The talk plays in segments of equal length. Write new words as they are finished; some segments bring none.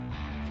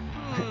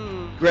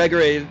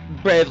Gregory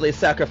bravely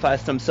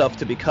sacrificed himself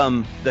to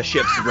become the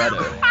ship's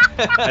rudder.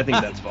 I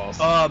think that's false.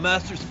 Oh,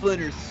 Master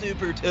Splinter's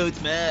super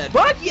totes mad.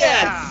 Fuck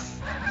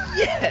yes!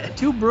 Yeah!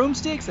 2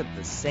 broomsticks at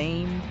the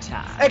same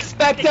time.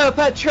 Expecto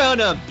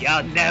Patronum!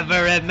 You'll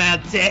never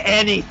amount to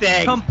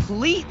anything.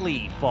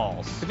 Completely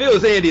false. If it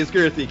was Andy's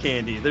girthy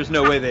candy, there's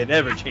no way they'd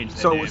ever change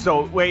that name.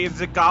 So wait, is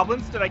it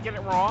goblins? Did I get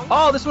it wrong?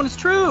 Oh, this one is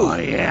true.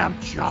 I am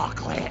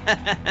chocolate.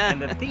 And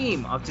the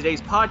theme of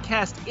today's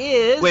podcast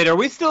is... Wait, are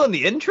we still in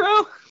the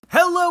intro?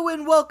 Hello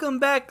and welcome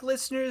back,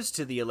 listeners,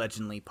 to the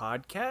Allegedly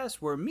podcast,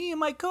 where me and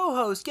my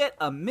co-host get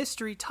a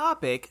mystery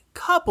topic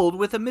coupled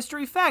with a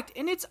mystery fact,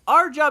 and it's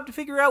our job to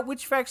figure out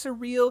which facts are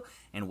real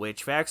and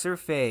which facts are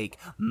fake.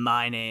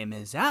 My name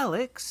is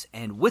Alex,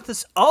 and with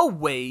us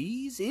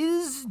always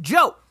is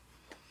Joe.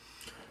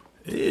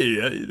 Hey,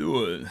 how you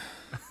doing?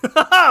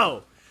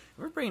 Oh,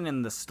 we're bringing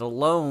in the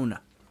Stallone.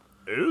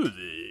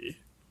 Uzi.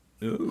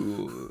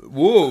 Oh,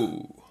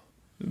 whoa.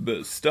 You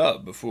better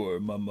stop before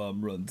my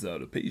mom runs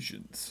out of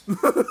patience.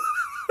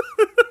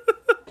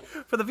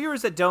 For the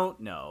viewers that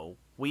don't know,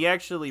 we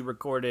actually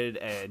recorded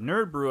a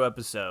Nerd Brew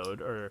episode,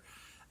 or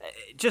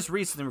just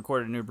recently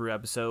recorded a Nerd Brew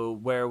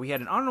episode, where we had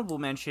an honorable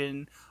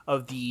mention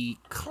of the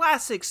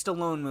classic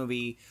Stallone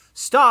movie,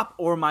 Stop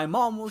or My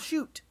Mom Will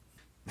Shoot.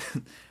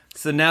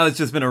 So now it's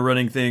just been a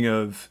running thing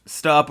of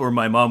stop or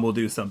my mom will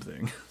do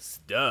something.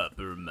 Stop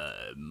or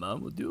my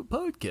mom will do a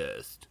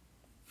podcast.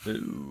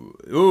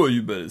 Oh,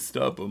 you better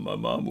stop or my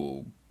mom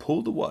will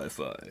pull the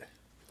Wi-Fi.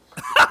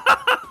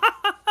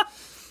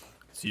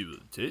 She will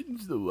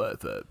change the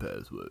Wi-Fi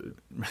password.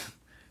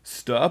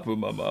 Stop or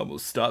my mom will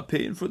stop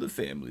paying for the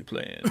family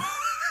plan.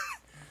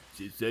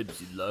 She said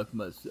she locked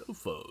my cell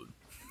phone.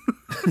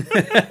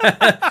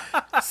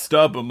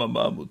 Stop or my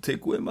mom will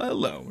take away my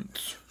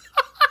allowance.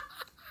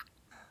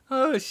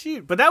 Oh,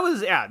 shoot. But that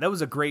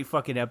was a great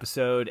fucking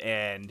episode,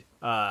 and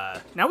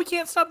now we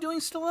can't stop doing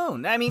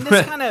Stallone. I mean,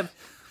 this kind of...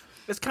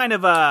 It's kind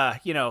of,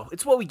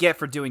 it's what we get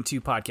for doing 2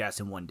 podcasts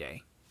in one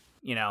day.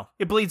 You know,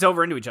 it bleeds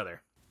over into each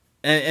other.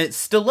 And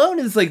Stallone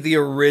is like the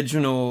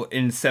original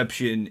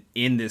inception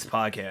in this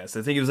podcast.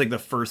 I think he was like the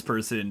first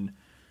person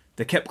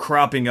that kept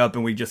cropping up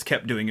and we just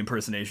kept doing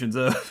impersonations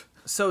of.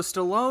 So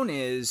Stallone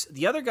is,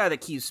 the other guy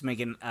that keeps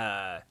making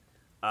an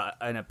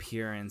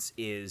appearance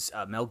is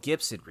Mel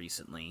Gibson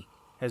recently.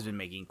 Has been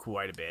making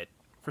quite a bit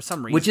for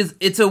some reason.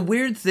 It's a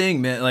weird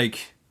thing, man.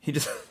 Like, he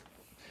just...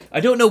 I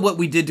don't know what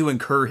we did to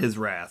incur his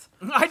wrath.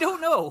 I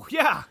don't know,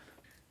 yeah.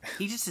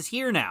 He just is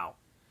here now.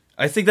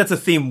 I think that's a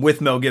theme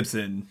with Mel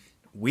Gibson.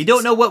 We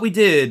don't know what we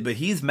did, but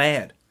he's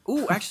mad.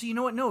 Ooh, actually, you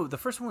know what? No, the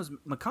first one was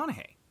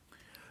McConaughey.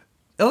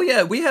 Oh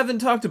yeah, we haven't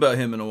talked about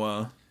him in a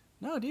while.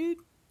 No, dude.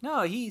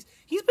 No, he's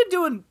been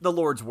doing the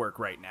Lord's work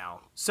right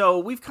now. So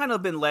we've kind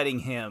of been letting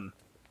him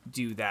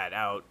do that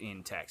out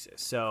in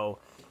Texas. So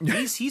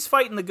he's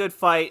fighting the good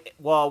fight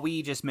while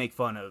we just make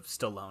fun of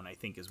Stallone, I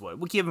think is what.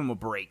 We'll give him a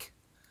break.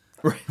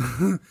 Right.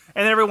 And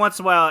then every once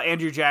in a while,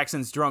 Andrew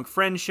Jackson's drunk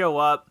friends show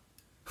up.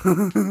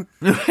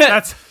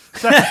 that's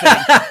the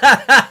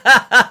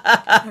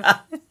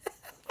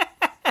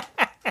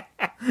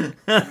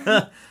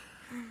thing.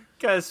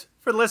 Because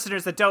for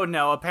listeners that don't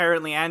know,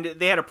 apparently, and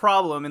they had a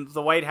problem in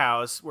the White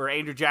House where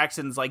Andrew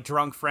Jackson's like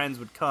drunk friends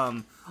would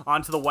come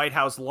onto the White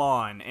House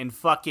lawn and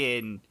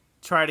fucking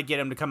try to get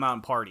him to come out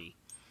and party.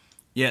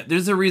 Yeah,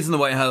 there's a reason the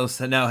White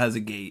House now has a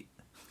gate.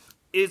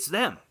 It's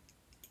them.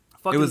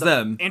 It was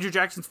them. Andrew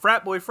Jackson's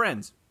frat boy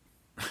friends.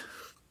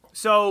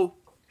 So,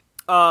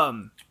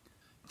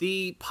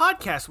 the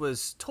podcast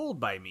was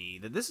told by me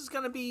that this is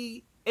going to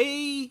be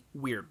a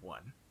weird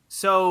one.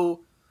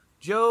 So,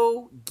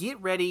 Joe, get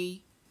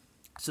ready.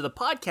 So, the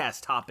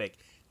podcast topic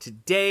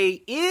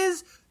today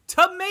is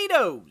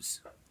tomatoes.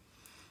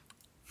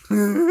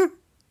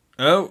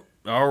 Oh,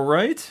 all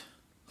right.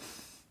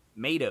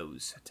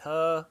 Tomatoes.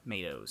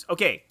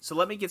 Okay, so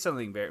let me get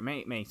something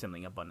make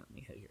something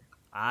abundantly here.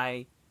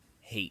 I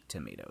hate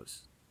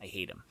tomatoes. I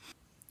hate them.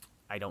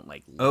 I don't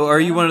like. Oh, are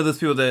you one of those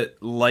people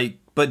that like?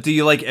 But do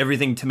you like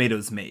everything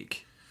tomatoes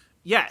make?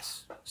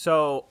 Yes.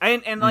 So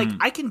and like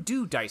I can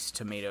do diced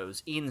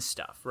tomatoes in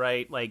stuff,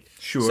 right? Like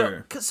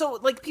sure. So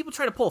like people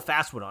try to pull a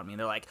fast one on me. And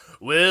they're like,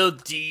 "Well,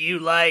 do you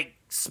like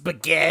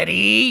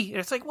spaghetti?" And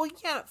it's like, well,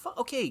 yeah,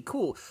 okay,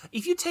 cool.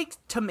 If you take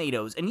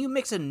tomatoes and you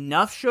mix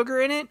enough sugar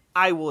in it,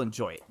 I will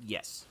enjoy it.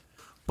 Yes,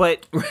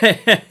 but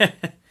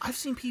I've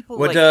seen people.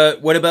 What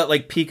about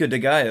like pico de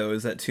gallo?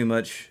 Is that too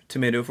much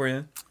tomato for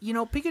you? You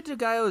know, pico de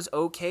gallo is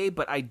okay,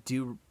 but I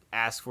do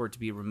ask for it to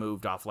be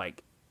removed off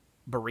like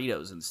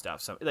burritos and stuff.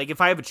 So, like,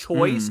 if I have a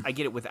choice, I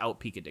get it without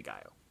pico de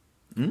gallo.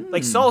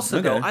 Like salsa,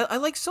 okay. though, I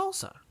like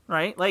salsa,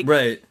 right? Like,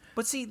 right.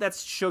 But see,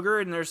 that's sugar,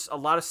 and there's a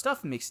lot of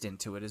stuff mixed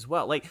into it as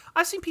well. Like,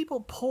 I've seen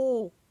people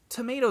pull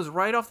tomatoes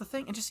right off the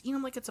thing and just eat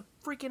them like it's a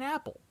freaking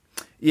apple.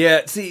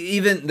 Yeah, see,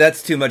 even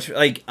that's too much.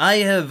 Like, I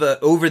have,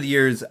 over the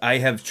years, I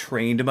have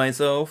trained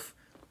myself,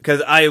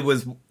 because I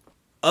was,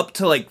 up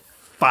to, like,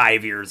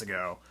 5 years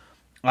ago,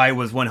 I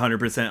was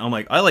 100%, I'm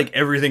like, I like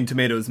everything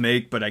tomatoes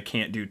make, but I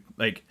can't do,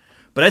 like,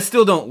 but I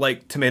still don't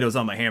like tomatoes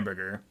on my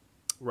hamburger.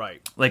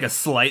 Right. Like a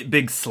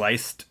big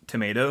sliced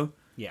tomato.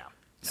 Yeah.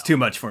 It's too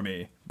much for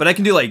me. But I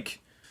can do like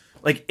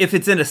if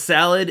it's in a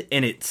salad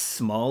and it's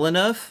small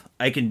enough,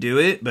 I can do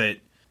it. But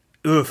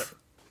oof,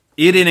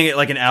 eating it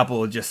like an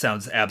apple just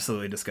sounds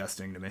absolutely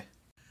disgusting to me.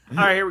 All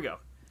right, here we go.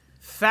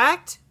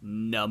 Fact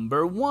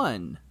number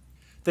 1.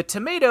 The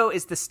tomato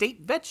is the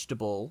state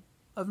vegetable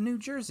of New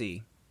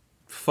Jersey.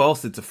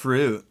 False. It's a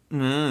fruit.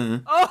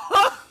 Mm.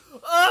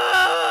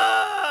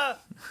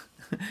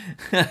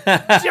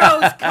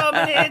 Joe's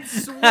coming in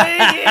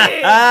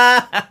swinging.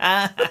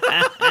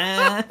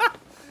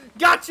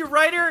 Gotcha,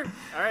 writer.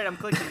 All right, I'm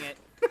clicking it.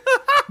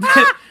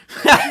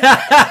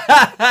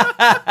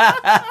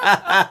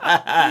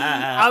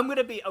 I'm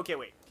gonna be okay.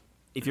 Wait,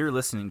 if you're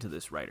listening to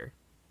this, writer,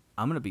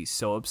 I'm gonna be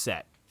so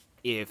upset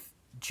if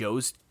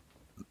Joe's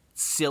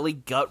silly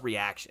gut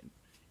reaction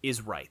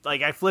is right.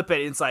 Like I flip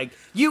it, and it's like,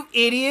 you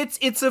idiots!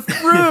 It's a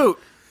fruit.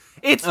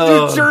 It's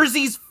New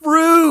Jersey's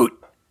fruit.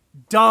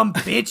 Dumb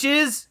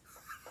bitches.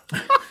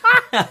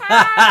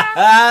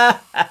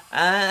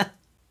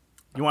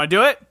 You want to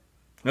do it?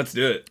 Let's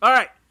do it. All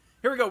right,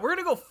 here we go. We're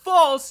gonna go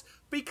false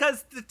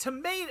because the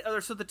tomato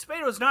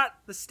is not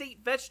the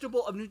state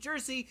vegetable of New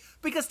Jersey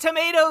because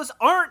tomatoes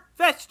aren't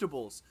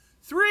vegetables.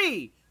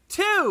 3,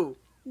 2,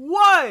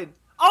 1.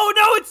 Oh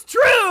no, it's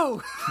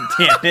true.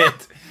 Damn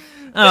it.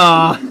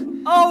 Oh.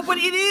 Oh, but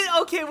it is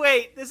okay.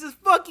 Wait, this is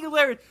fucking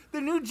hilarious.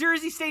 The New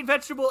Jersey state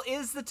vegetable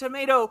is the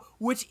tomato,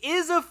 which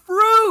is a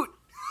fruit.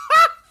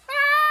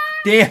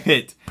 Damn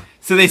it.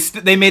 So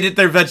they made it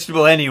their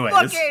vegetable anyways.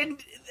 Fucking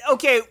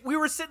okay, we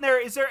were sitting there.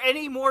 Is there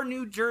any more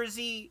New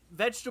Jersey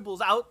vegetables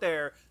out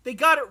there? They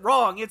got it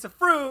wrong. It's a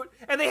fruit,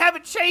 and they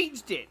haven't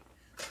changed it.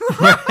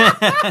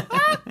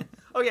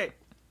 Okay,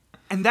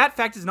 and that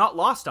fact is not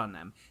lost on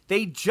them.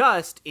 They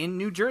just, in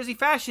New Jersey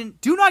fashion,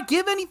 do not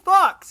give any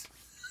fucks.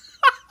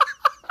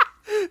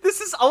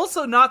 This is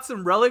also not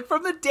some relic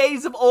from the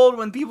days of old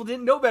when people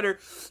didn't know better.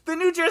 The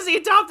New Jersey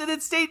adopted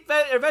its state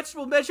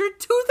vegetable measure in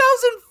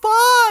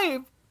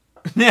 2005.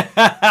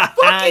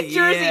 Fucking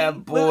Jersey. Yeah,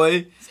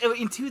 boy.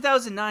 In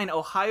 2009,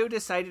 Ohio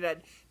decided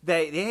that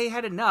they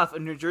had enough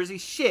of New Jersey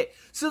shit.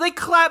 So they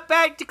clapped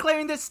back,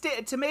 declaring the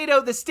tomato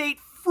the state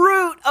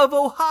fruit of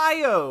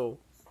Ohio.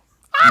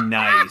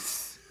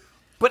 Nice.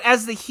 But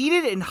as the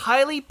heated and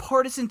highly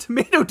partisan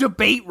tomato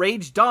debate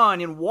raged on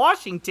in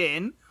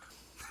Washington...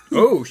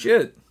 Oh,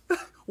 shit.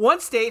 One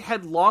state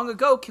had long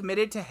ago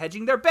committed to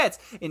hedging their bets.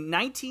 In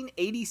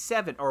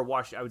 1987, or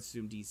Washington, I would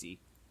assume D.C.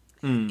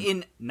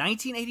 In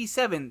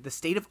 1987, the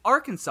state of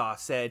Arkansas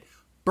said,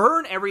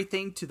 burn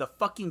everything to the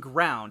fucking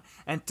ground,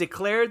 and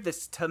declared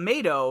this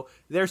tomato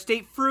their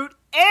state fruit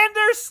and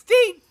their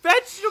state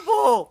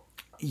vegetable.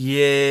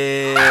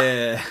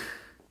 Yeah.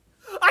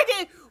 I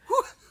did.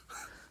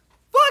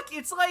 Fuck,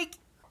 it's like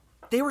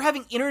they were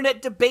having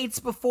internet debates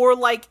before,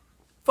 like,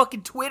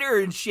 fucking Twitter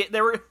and shit. They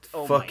were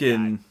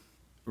fucking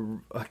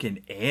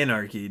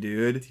anarchy,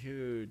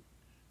 dude.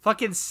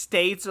 Fucking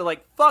states are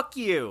like, fuck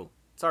you,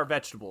 it's our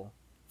vegetable.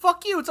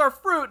 Fuck you, it's our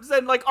fruit. And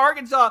then like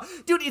Arkansas,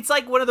 dude, it's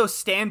like one of those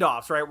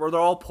standoffs, right, where they're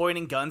all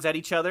pointing guns at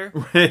each other.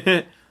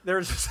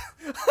 There's just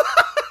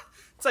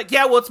it's like,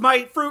 yeah, well, it's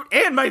my fruit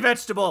and my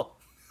vegetable.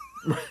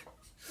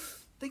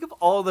 Think of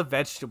all the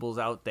vegetables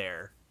out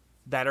there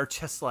that are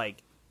just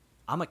like,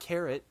 I'm a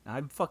carrot.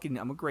 I'm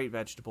a great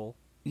vegetable.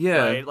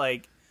 Yeah. Right?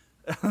 Like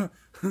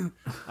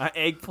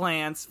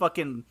eggplants,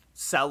 fucking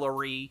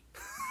celery,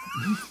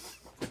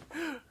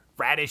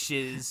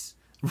 radishes,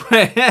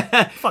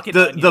 fucking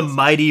the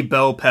mighty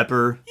bell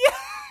pepper.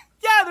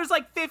 Yeah, there's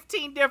like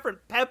 15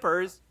 different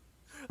peppers.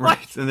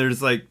 Right, and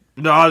there's like,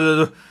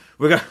 no,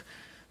 we got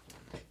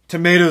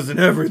tomatoes and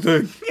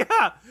everything.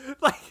 Yeah,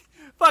 like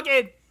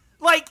fucking,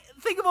 like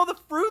think of all the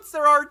fruits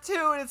there are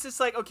too, and it's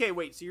just like, okay,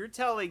 wait, so you're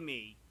telling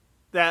me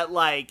that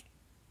like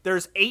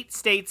there's 8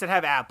 states that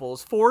have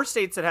apples, 4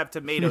 states that have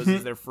tomatoes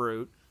as their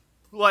fruit.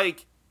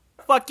 Like,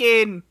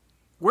 fucking,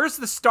 where's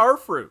the star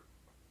fruit?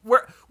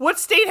 What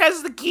state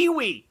has the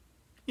kiwi?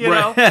 You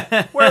know?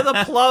 Where are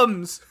the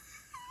plums?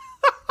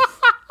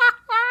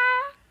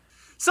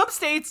 Some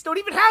states don't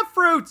even have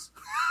fruits.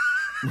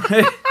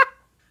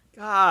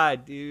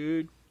 God,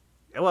 dude.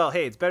 Well,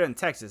 hey, it's better than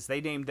Texas.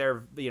 They named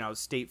their,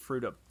 state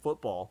fruit of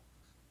football.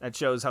 That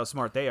shows how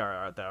smart they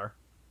are out there.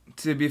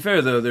 To be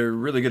fair, though, they're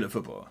really good at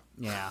football.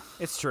 Yeah,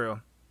 it's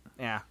true.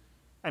 Yeah.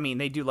 I mean,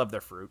 they do love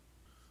their fruit.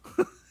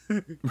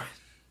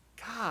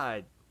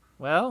 God.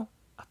 Well,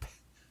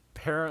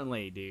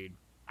 apparently, dude.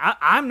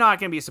 I'm not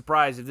going to be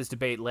surprised if this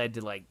debate led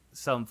to, like,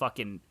 some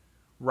fucking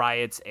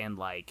riots and,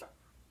 like,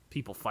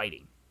 people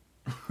fighting.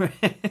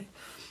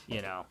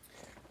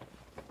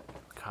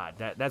 God,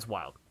 that's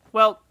wild.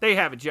 Well, there you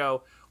have it,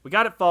 Joe. We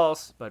got it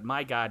false, but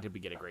my God, did we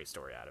get a great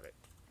story out of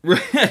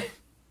it.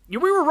 We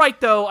were right,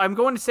 though. I'm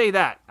going to say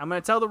that. I'm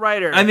going to tell the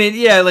writer. I mean,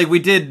 yeah, like, we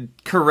did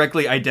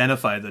correctly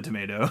identify the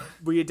tomato.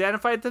 We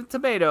identified the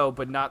tomato,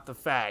 but not the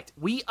fact.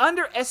 We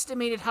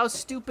underestimated how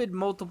stupid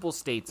multiple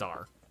states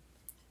are.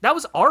 That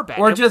was our bad.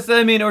 Or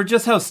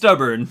just how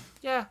stubborn.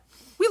 Yeah.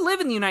 We live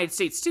in the United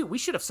States, too. We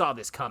should have saw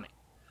this coming.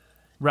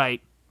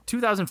 Right.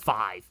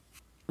 2005.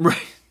 Right.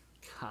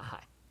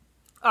 God.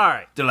 All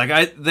right. They're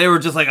like, they were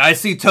just like, I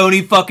see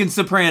Tony fucking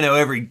Soprano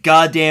every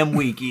goddamn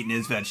week eating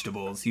his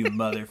vegetables, you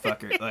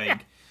motherfucker.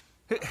 Like,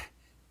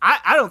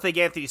 I don't think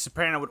Anthony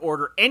Soprano would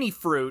order any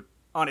fruit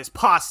on his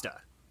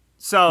pasta.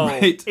 So,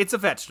 Right. it's a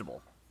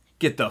vegetable.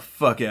 get the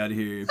fuck out of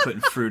here, you're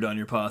putting fruit on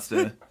your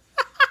pasta.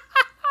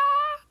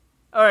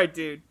 All right,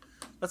 dude.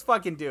 Let's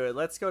fucking do it.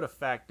 Let's go to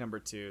fact number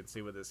 2 and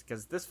see what this...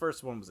 Because this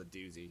first one was a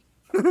doozy.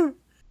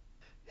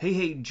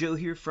 Hey, Joe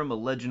here from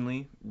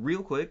Allegedly.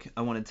 Real quick,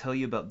 I want to tell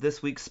you about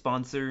this week's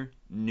sponsor,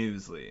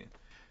 Newsly.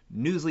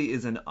 Newsly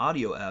is an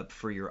audio app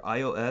for your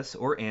iOS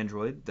or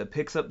Android that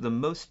picks up the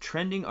most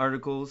trending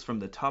articles from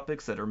the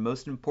topics that are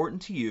most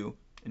important to you,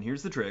 and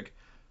here's the trick,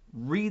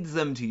 reads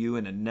them to you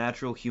in a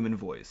natural human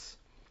voice.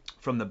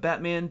 From the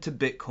Batman to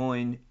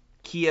Bitcoin,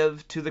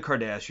 Kiev to the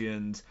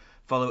Kardashians,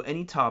 follow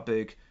any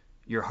topic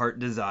your heart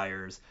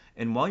desires,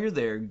 and while you're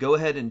there, go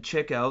ahead and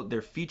check out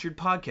their featured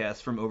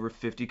podcasts from over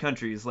 50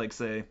 countries, like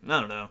say, I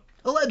don't know,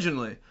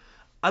 Allegedly.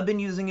 I've been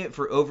using it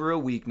for over a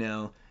week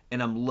now,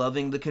 and I'm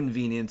loving the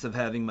convenience of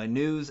having my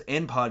news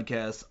and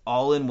podcasts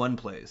all in one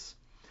place.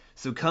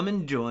 So come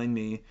and join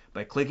me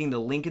by clicking the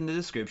link in the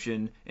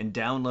description and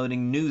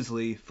downloading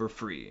Newsly for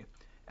free.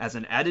 As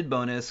an added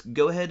bonus,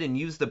 go ahead and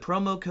use the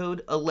promo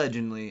code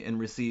Allegedly and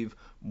receive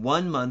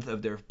 1 month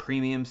of their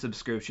premium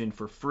subscription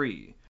for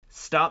free.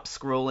 Stop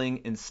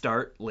scrolling and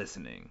start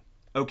listening.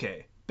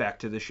 Okay, back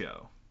to the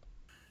show.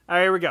 All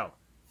right, here we go.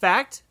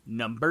 Fact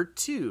number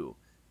 2.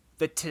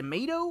 The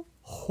tomato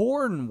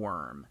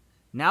hornworm,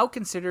 now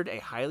considered a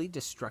highly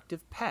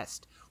destructive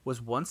pest,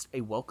 was once a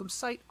welcome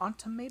sight on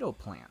tomato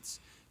plants.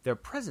 Their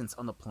presence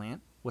on the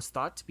plant was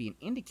thought to be an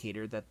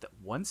indicator that the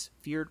once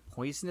feared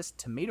poisonous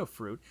tomato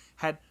fruit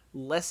had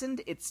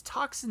lessened its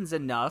toxins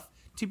enough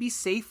to be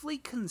safely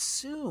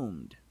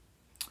consumed.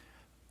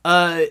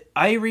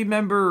 I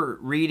remember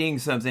reading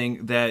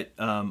something that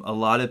a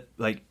lot of,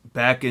 like,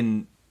 back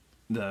in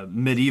the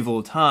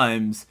medieval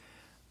times,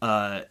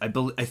 I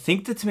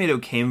think the tomato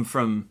came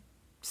from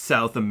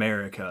South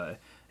America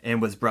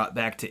and was brought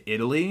back to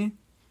Italy.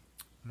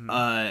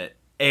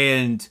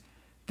 And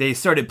they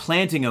started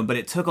planting them, but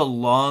it took a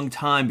long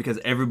time because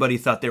everybody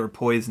thought they were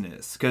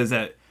poisonous. Because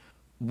at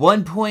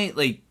one point,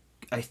 like,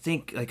 I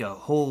think like a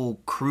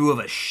whole crew of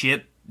a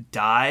ship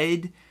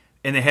died,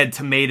 and they had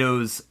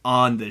tomatoes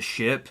on the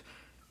ship,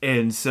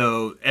 and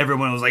so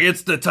everyone was like,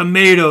 "It's the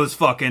tomatoes'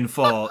 fucking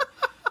fault."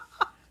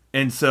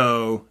 And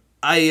so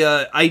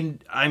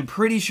I'm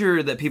pretty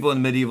sure that people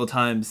in medieval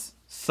times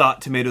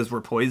thought tomatoes were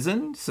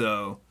poison.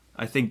 So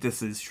I think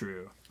this is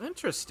true.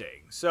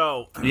 Interesting.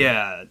 So,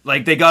 Yeah,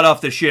 like they got off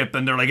the ship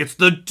and they're like, "It's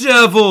the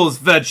devil's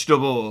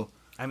vegetable."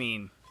 I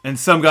mean, And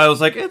some guy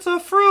was like, "It's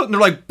a fruit," and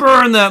they're like,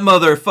 "Burn that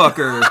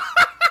motherfucker."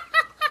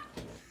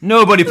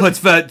 Nobody puts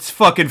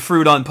fucking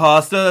fruit on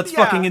pasta. That's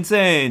Yeah. fucking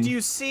insane. do you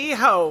see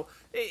how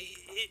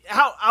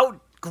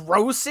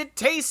gross it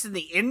tastes and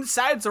the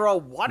insides are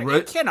all water? Right.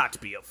 It cannot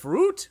be a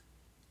fruit.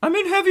 I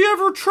mean, have you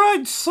ever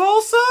tried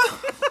salsa?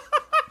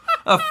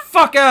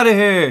 Fuck out of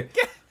here.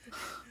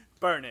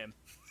 Burn him.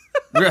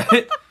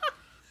 Right?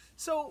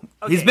 So,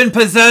 okay. He's been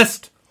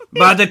possessed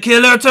by the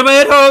killer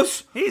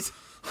tomatoes. He's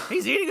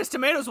eating his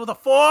tomatoes with a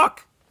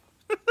fork.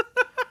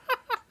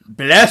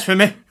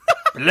 Blasphemy.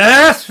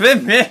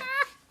 Blasphemy.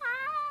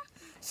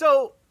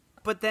 So,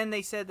 but then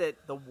they said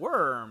that the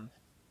worm,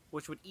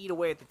 which would eat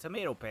away at the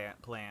tomato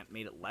plant,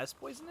 made it less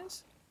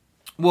poisonous?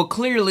 Well,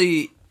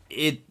 clearly,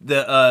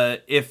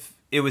 if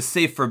it was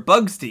safe for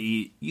bugs to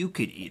eat, you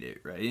could eat it,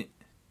 right?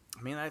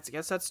 I mean, I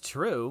guess that's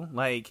true.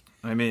 Like,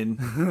 I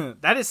mean,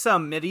 that is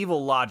some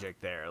medieval logic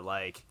there.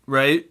 Like,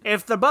 right?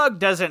 if the bug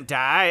doesn't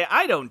die,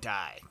 I don't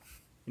die.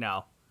 You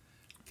know,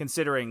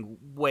 considering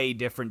way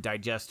different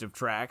digestive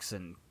tracts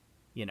and,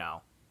 you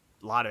know,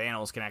 a lot of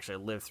animals can actually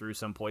live through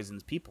some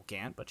poisons people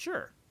can't, but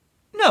sure.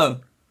 No,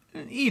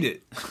 eat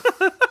it.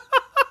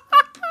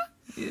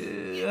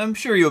 Yeah, I'm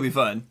sure you'll be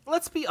fine.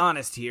 Let's be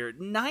honest here.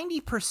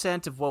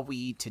 90% of what we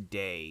eat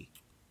today,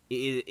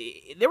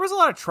 there was a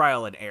lot of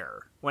trial and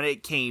error when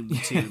it came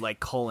to, like,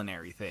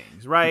 culinary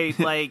things, right?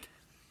 Like,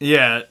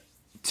 Yeah,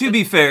 to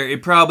be fair,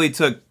 it probably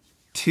took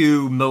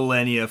 2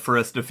 millennia for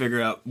us to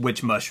figure out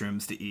which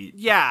mushrooms to eat.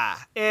 yeah,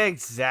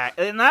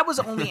 exactly. And that was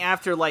only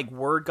after, like,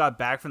 word got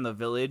back from the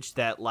village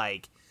that,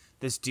 like,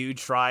 this dude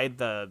tried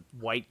the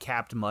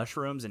white-capped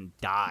mushrooms and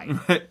died.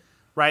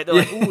 Right? They're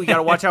like, ooh, we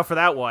gotta watch out for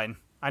that one.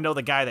 I know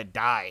the guy that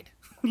died.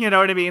 You know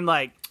what I mean?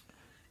 Like,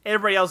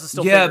 everybody else is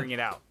still Yeah. figuring it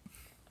out.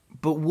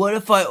 But what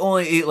if I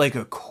only ate like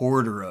a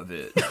quarter of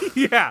it?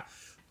 Yeah.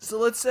 So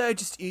let's say I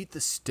just eat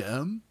the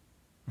stem.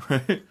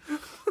 Right?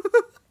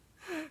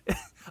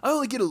 I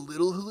only get a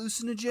little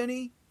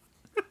hallucinogeny.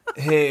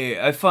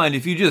 Hey, I find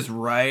if you just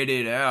write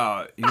it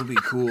out, you'll be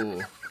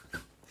cool.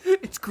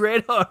 It's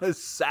great on a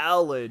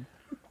salad.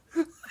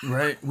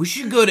 Right? We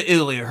should go to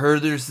Italy. I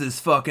heard there's this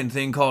fucking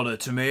thing called a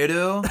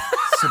tomato.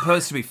 It's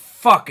supposed to be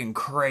fucking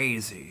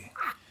crazy.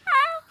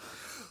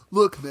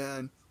 Look,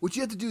 man, what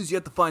you have to do is you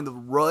have to find the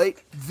right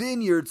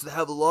vineyards that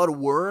have a lot of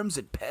worms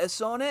and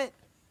pests on it.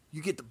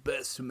 You get the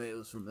best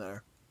tomatoes from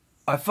there.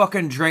 I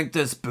fucking drank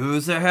this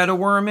booze that had a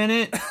worm in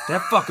it.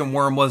 That fucking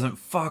worm wasn't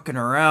fucking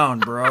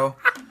around, bro.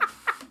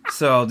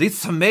 So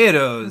these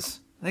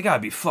tomatoes, they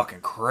gotta be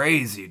fucking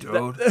crazy,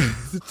 dude.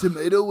 The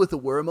tomato with a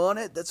worm on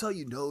it, that's how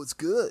you know it's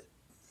good.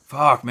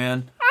 Fuck,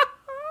 man.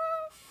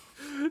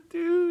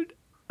 Dude.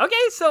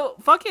 Okay, so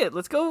fuck it.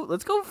 Let's go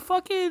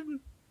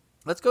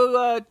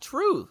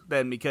true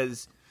then,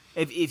 because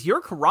if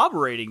you're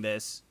corroborating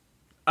this,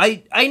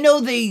 I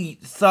know they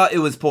thought it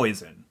was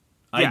poison.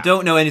 I Yeah.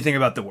 don't know anything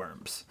about the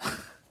worms.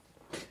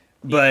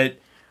 But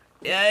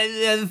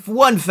if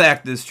one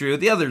fact is true,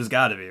 the other's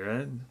gotta be,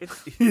 right?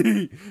 it's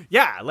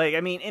yeah, like, I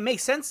mean, it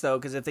makes sense though,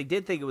 because if they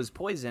did think it was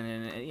poison,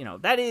 and you know,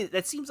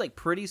 that seems like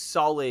pretty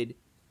solid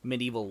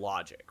medieval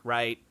logic,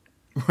 right?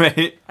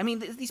 Right? I mean,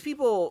 these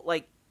people,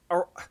 like,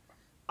 are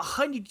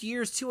 100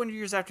 years, 200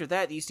 years after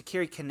that, they used to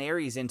carry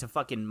canaries into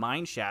fucking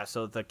mine shafts,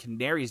 so if the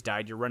canaries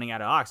died, you're running out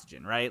of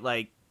oxygen, right?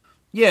 Like,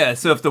 Yeah,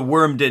 so if the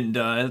worm didn't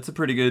die, that's a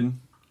pretty good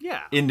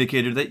yeah,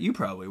 indicator that you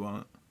probably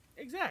won't.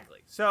 exactly.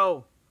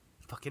 So,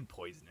 fucking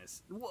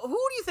poisonous. Who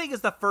do you think is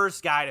the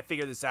first guy to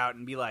figure this out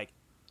and be like,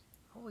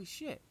 holy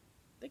shit,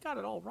 they got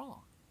it all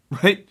wrong?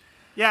 Right?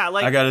 Yeah,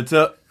 like, I gotta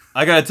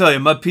tell you,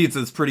 my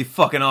pizza's pretty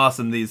fucking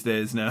awesome these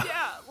days now.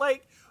 yeah,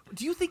 like,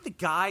 do you think the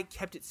guy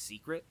kept it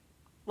secret?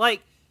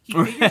 Like, he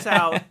figures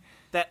out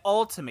that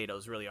all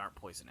tomatoes really aren't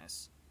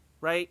poisonous,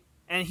 right?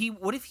 And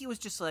what if he was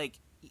just like,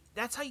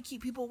 that's how you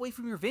keep people away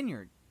from your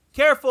vineyard.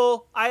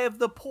 Careful, I have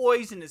the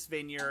poisonous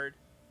vineyard.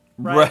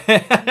 Right? You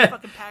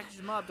fucking package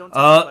them up. Don't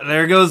tell anybody.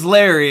 There goes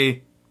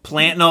Larry,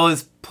 planting all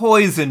his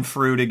poison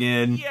fruit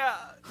again. Yeah,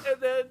 and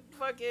then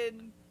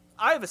fucking,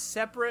 I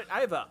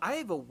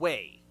have a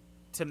way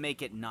to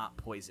make it not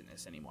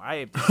poisonous anymore. I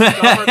have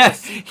discovered the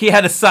secret. He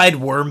had a side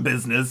worm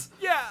business.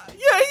 Yeah, he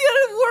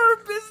had a worm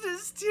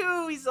business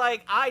too. He's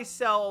like, I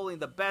sell only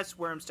the best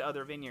worms to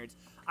other vineyards.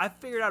 I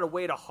figured out a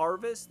way to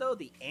harvest, though,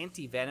 the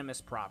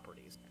anti-venomous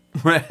properties.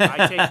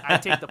 I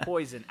take the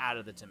poison out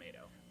of the tomato.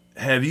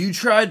 Have you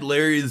tried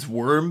Larry's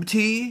worm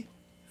tea?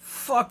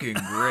 Fucking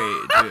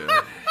great, dude.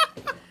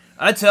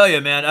 I tell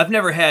you, man, I've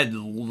never had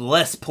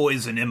less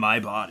poison in my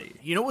body.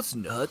 You know what's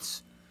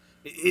nuts?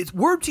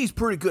 Worm tea's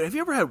pretty good. Have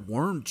you ever had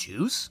worm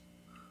juice?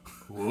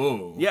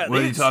 Whoa. Yeah, What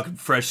are you talking,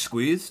 fresh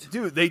squeezed?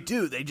 Dude, they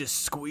do. They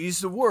just squeeze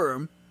the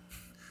worm,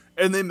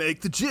 and they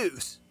make the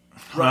juice.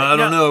 I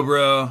don't know,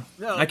 bro.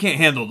 No. I can't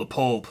handle the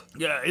pulp.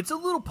 Yeah, it's a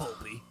little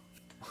pulpy.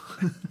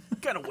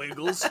 Kind of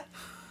wiggles.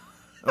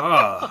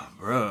 Oh,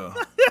 bro.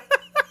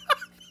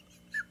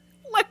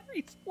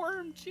 Larry's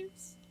worm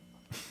juice.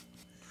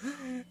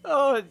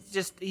 Oh, it's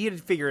just, he had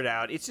to figure it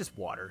out. It's just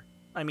water.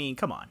 I mean,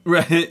 come on.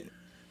 Right.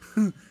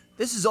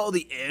 This is all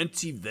the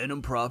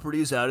anti-venom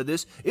properties out of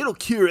this. It'll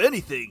cure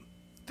anything.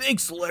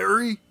 Thanks,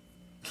 Larry.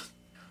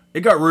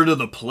 It got rid of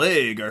the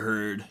plague, I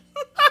heard.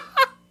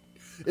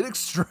 It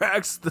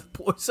extracts the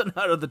poison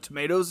out of the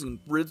tomatoes and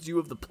rids you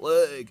of the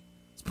plague.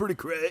 It's pretty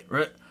great.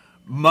 Right.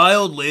 My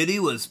old lady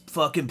was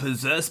fucking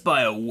possessed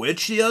by a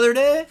witch the other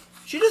day.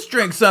 She just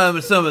drank some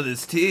of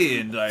this tea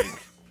and, like,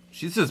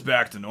 she's just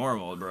back to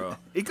normal, bro.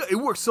 It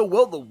worked so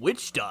well the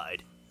witch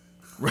died.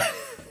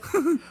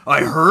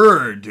 I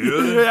heard,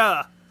 dude.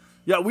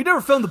 Yeah, we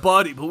never found the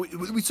body, but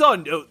we saw a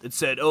note that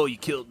said, "Oh, you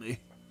killed me."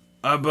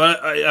 But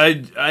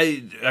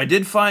I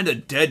did find a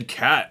dead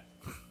cat.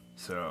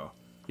 So.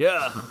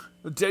 Yeah,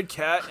 a dead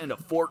cat and a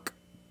fork.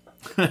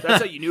 That's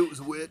how you knew it was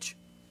a witch.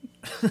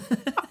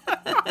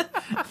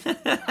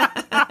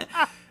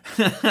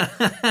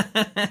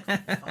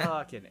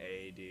 Fucking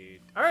A, dude.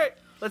 All right,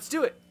 let's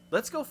do it.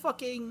 Let's go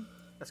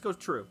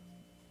true.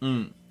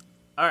 All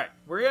right,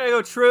 we're going to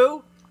go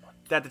true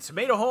that the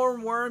tomato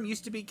hornworm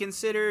used to be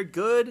considered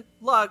good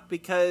luck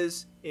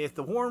because if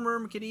the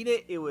hornworm could eat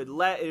it, it would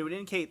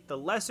indicate the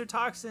lesser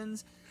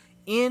toxins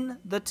in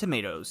the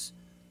tomatoes.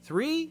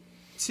 3,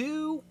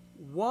 2,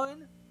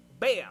 1,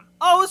 bam.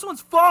 Oh, this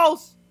one's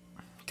false.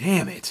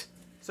 Damn it.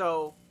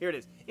 So, here it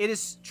is. It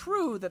is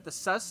true that the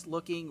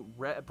sus-looking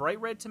bright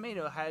red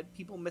tomato had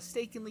people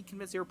mistakenly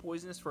convinced they were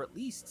poisonous for at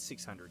least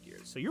 600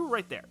 years. So, you were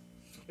right there.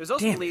 It was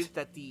also believed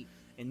that the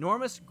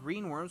enormous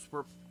green worms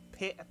were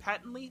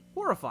patently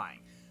horrifying.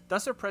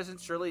 Thus, their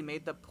presence surely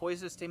made the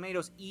poisonous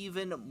tomatoes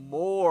even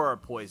more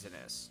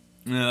poisonous.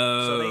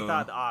 No. So, they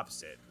thought the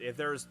opposite.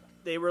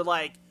 They were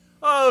like,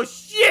 oh,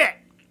 shit!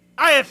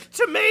 I have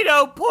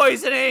tomato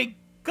poisoning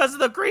because of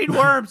the green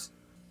worms!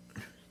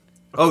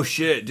 Oh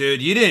shit,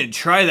 dude, you didn't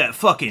try that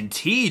fucking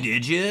tea,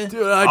 did you?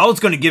 Dude, I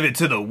was gonna give it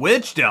to the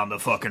witch down the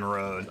fucking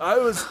road. I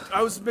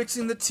was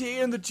mixing the tea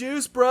and the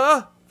juice,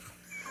 bruh.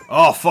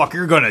 Oh fuck,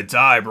 you're gonna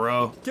die,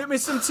 bro. Get me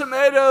some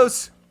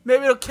tomatoes.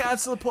 Maybe it'll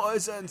cancel the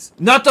poisons.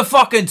 Not the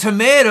fucking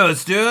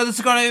tomatoes, dude. This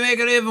is gonna make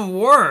it even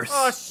worse.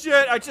 Oh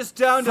shit, I just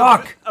downed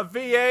a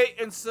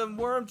V8 and some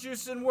worm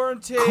juice and worm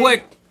tea.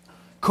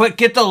 Quick,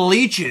 get the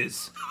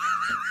leeches.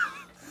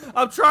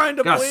 I'm trying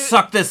to Gotta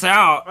suck this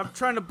out. I'm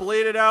trying to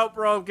bleed it out,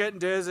 bro. I'm getting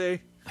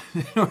dizzy.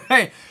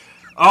 Right.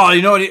 Oh,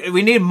 you know what?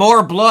 We need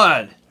more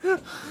blood.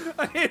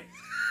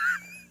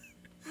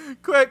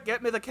 Quick,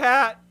 get me the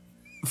cat.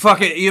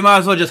 Fuck it, you might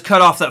as well just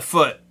cut off that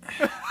foot.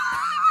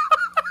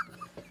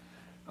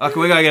 Okay,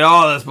 we gotta get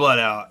all this blood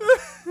out.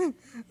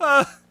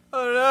 Oh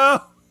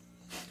no!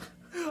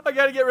 I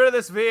gotta get rid of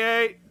this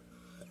V8.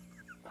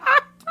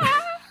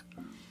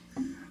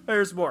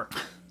 There's more.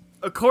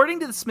 According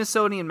to the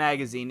Smithsonian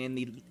Magazine, in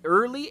the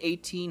early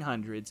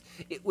 1800s,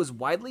 it was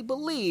widely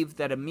believed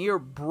that a mere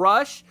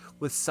brush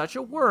with such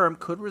a worm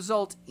could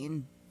result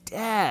in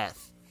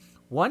death.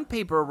 One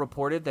paper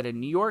reported that a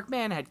New York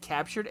man had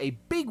captured a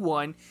big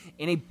one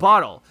in a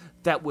bottle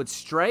that would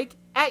strike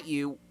at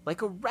you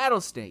like a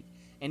rattlesnake,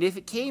 and if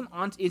it came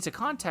into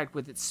contact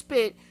with its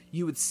spit,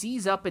 you would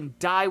seize up and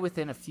die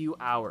within a few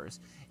hours.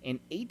 In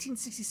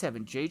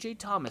 1867, J.J.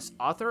 Thomas,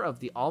 author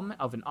of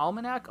an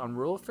almanac on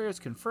rural affairs,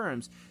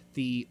 confirms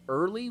the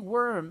early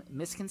worm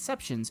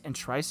misconceptions and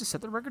tries to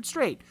set the record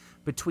straight.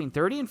 Between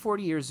 30 and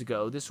 40 years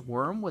ago, this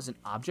worm was an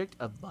object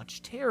of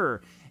much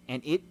terror,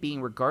 and it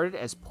being regarded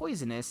as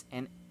poisonous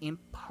and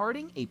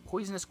imparting a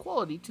poisonous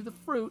quality to the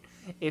fruit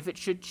if it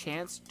should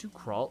chance to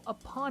crawl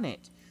upon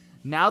it.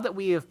 Now that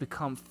we have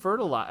become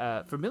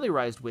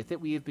familiarized with it,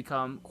 we have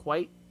become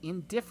quite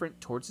indifferent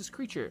towards this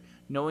creature,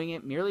 knowing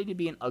it merely to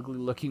be an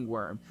ugly-looking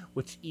worm,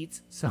 which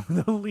eats some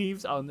of the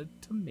leaves on the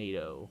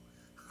tomato.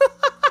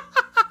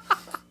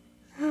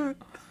 Dude,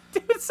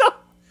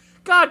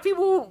 God,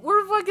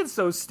 we're fucking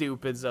so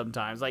stupid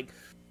sometimes. Like,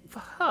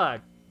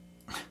 fuck.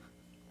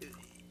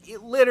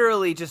 It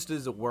literally just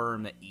is a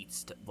worm that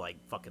eats, like,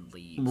 fucking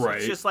leaves. Right.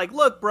 It's just like,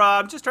 look, bro,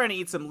 I'm just trying to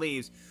eat some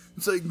leaves.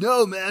 It's like,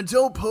 no, man,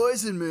 don't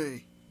poison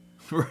me.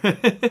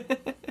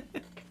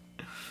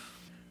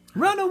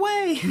 Run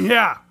away!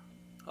 Yeah.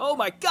 Oh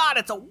my God,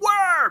 it's a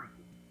worm!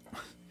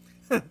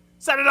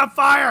 Set it on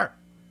fire!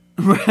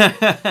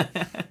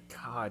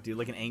 God, dude,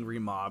 like an angry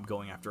mob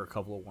going after a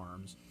couple of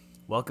worms.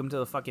 Welcome to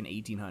the fucking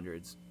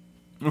 1800s.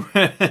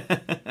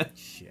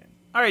 Shit.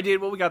 All right,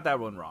 dude, well, we got that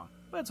one wrong.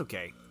 But that's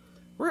okay.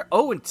 We're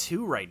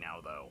 0-2 right now,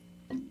 though.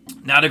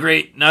 Not a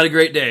great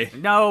day.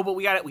 No, but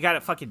we got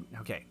it fucking...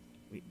 Okay.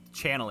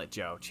 Channel it,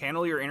 Joe.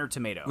 Channel your inner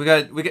tomato. We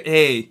got,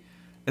 hey,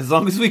 as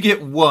long as we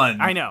get one.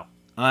 I know.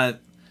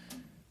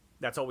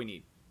 That's all we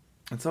need.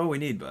 That's all we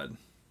need, bud.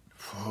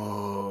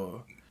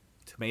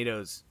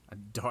 Tomatoes, a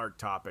dark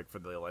topic for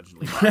the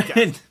Allegedly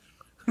podcast.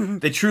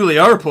 They truly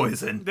are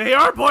poison. They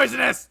are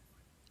poisonous!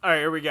 All right,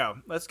 here we go.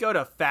 Let's go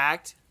to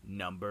fact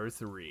number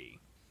 3.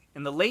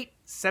 In the late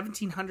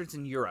 1700s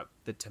in Europe,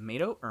 the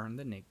tomato earned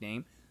the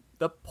nickname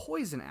the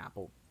poison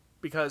apple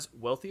because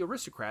wealthy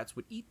aristocrats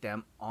would eat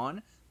them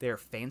on their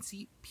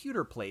fancy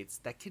pewter plates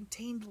that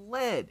contained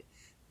lead,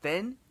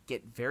 then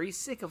get very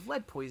sick of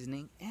lead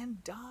poisoning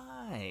and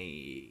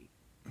die.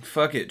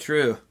 Fuck it,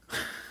 true.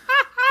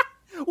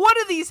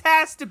 One of these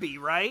has to be,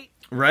 right?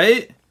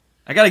 Right?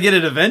 I gotta get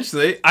it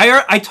eventually.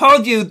 I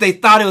told you they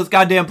thought it was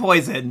goddamn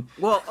poison.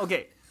 Well,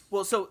 okay.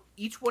 Well, so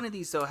each one of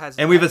these, though, has...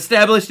 And we've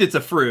established it's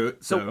a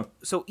fruit, so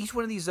each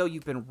one of these, though,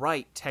 you've been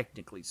right,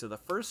 technically. So the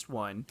first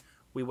one,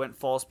 we went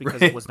false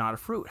because it was not a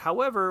fruit.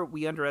 However,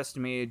 we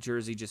underestimated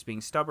Jersey just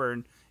being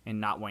stubborn and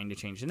not wanting to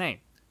change the name.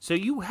 So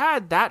you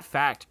had that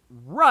fact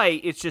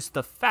right. It's just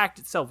the fact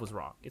itself was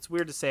wrong. It's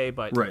weird to say,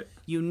 but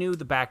you knew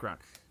the background.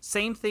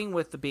 Same thing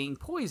with the being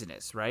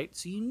poisonous, right?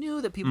 So you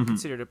knew that people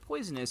considered it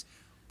poisonous,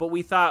 but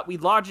we thought, we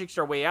logicked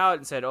our way out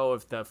and said, oh,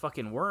 if the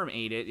fucking worm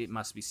ate it, it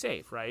must be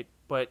safe, right?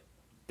 But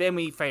then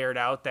we figured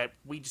out that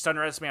we just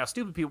underestimated how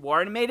stupid people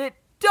are and made it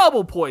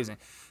double poison.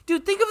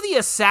 Dude, think of the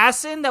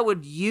assassin that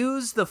would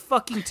use the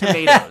fucking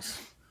tomatoes.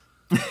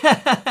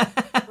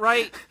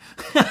 Right?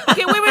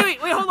 Okay, wait,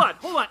 hold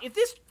on.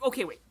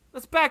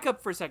 Let's back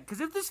up for a second.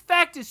 Because if this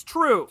fact is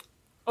true,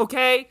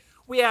 okay,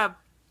 we have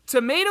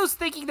tomatoes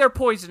thinking they're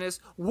poisonous,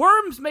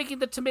 worms making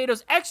the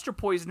tomatoes extra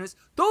poisonous.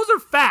 Those are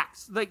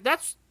facts. Like,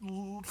 that's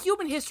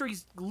human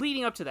history's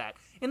leading up to that.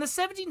 In the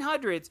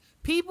 1700s,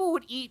 people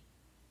would eat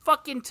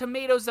fucking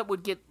tomatoes that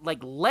would get, like,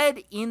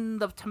 lead in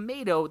the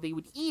tomato. They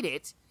would eat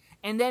it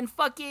and then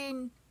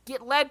fucking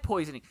get lead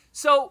poisoning.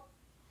 So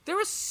there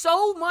is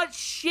so much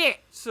shit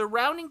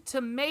surrounding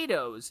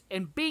tomatoes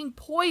and being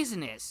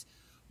poisonous.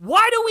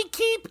 Why do we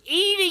keep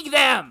eating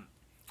them?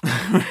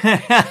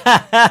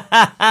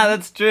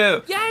 That's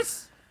true.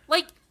 Yes.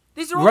 Like,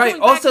 these are all right.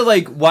 going back Also,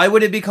 like, why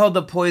would it be called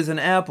the poison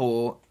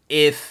apple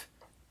if...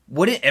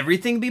 Wouldn't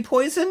everything be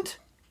poisoned?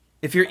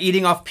 If you're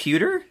eating off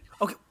pewter?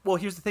 Okay, well,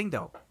 here's the thing,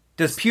 though.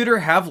 Does pewter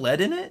have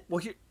lead in it?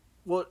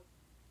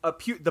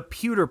 The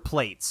pewter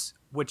plates,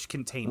 which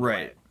contain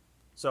Right. lead.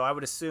 So I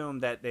would assume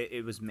that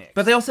it was mixed.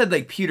 But they all said,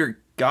 like,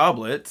 pewter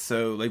goblets,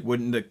 so, like,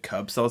 wouldn't the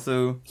cups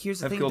also Here's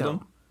the have thing, killed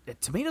though. them?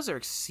 Tomatoes are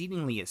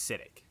exceedingly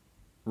acidic.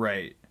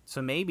 Right.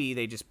 So maybe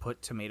they just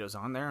put tomatoes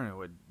on there and it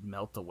would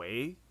melt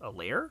away a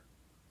layer?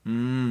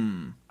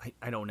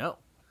 I don't know.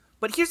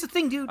 But here's the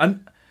thing, dude.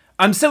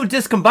 I'm so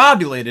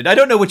discombobulated. I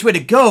don't know which way to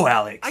go,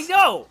 Alex. I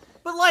know!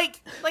 But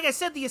like I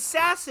said, the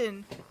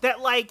assassin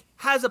that, like,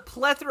 has a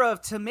plethora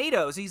of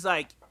tomatoes, he's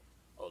like,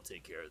 I'll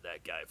take care of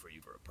that guy for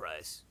you for a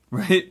price.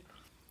 Right?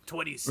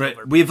 20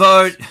 silver.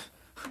 Right.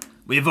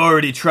 We've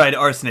already tried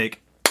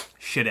arsenic.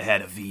 Should have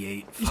had a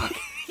V8. Fuck.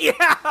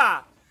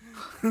 Yeah!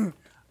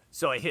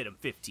 So I hit him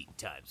 15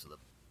 times with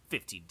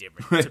 15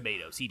 different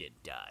tomatoes. He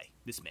didn't die.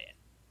 This man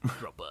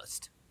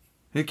robust.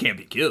 It can't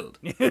be killed.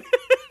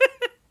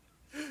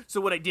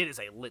 So what I did is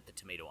I lit the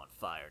tomato on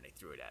fire and I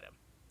threw it at him.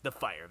 The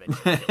fire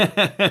eventually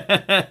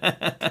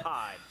killed him.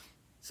 God.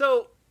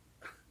 So,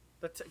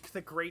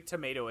 the great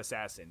tomato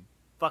assassin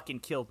fucking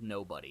killed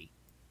nobody.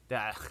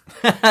 That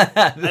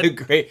The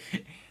great.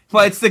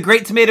 Well, it's the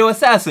great tomato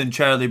assassin,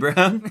 Charlie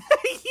Brown.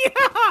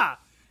 yeah!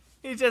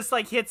 He just,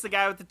 like, hits the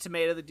guy with the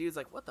tomato. The dude's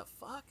like, what the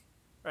fuck?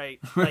 Right?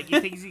 Like, he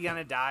thinks he's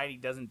gonna die and he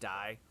doesn't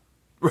die.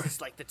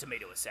 It's like the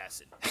tomato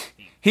assassin.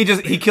 He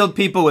killed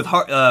people with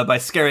by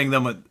scaring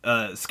them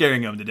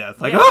to death.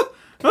 Like, Yeah.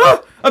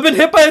 oh, I've been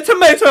hit by a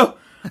tomato.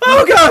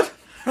 Oh God,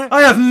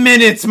 I have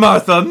minutes,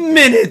 Martha,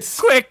 minutes.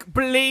 Quick,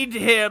 bleed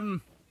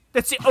him!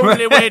 That's the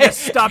only way to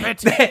stop it!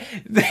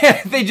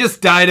 They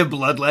just died of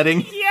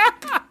bloodletting.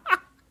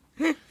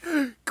 Yeah!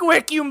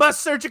 Quick, you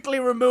must surgically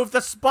remove the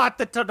spot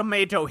that the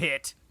tomato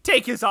hit.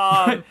 Take his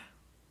arm.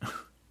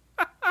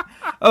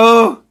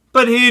 Oh,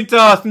 but he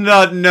doth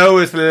not know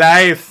his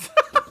life.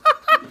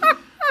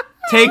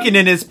 Taken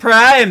in his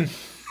prime.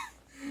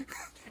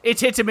 It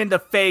hit him in the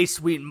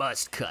face. We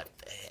must cut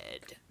the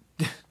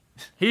head.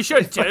 He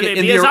should totally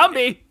in be a the-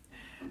 zombie.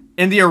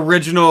 In the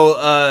original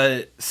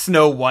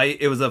Snow White,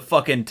 it was a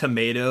fucking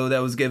tomato that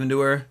was given to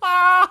her.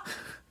 Ah!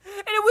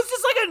 And it was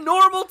just like a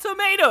normal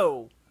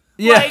tomato.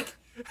 Yeah. Like,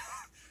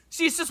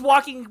 she's just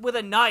walking with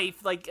a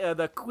knife, like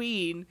the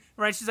queen,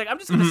 right? She's like, I'm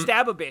just going to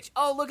stab a bitch.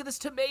 Oh, look at this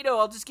tomato.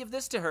 I'll just give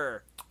this to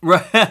her.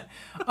 Right.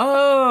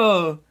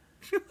 Oh.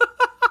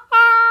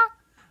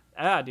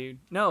 Ah, dude.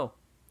 No.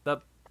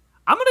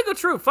 I'm going to go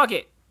true. Fuck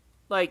it.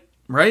 Like,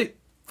 Right?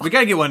 We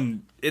gotta get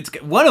one.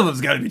 One of them's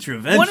gotta be true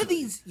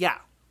eventually.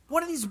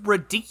 one of these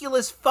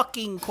ridiculous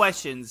fucking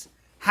questions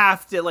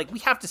we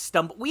have to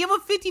stumble. We have a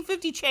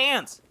 50-50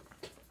 chance.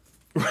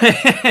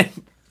 Right.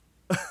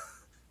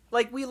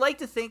 Like, we like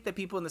to think that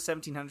people in the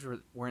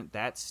 1700s weren't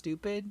that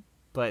stupid,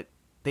 but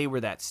they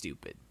were that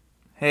stupid.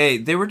 Hey,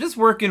 they were just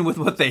working with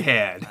what they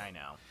had. I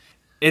know.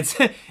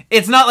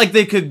 It's not like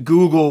they could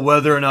Google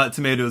whether or not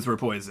tomatoes were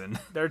poison.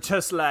 They're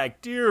just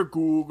like, dear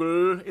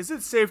Google, is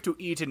it safe to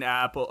eat an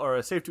apple or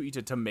safe to eat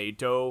a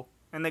tomato?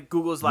 And then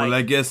Google's like, Well,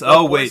 I guess "What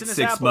I'll wait poisonous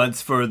 6 apple?"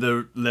 months for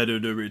the letter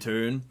to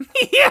return.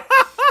 Yeah.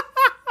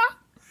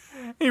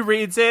 He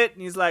reads it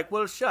and he's like,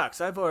 well, shucks,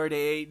 I've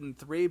already eaten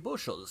 3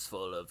 bushels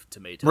full of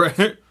tomatoes.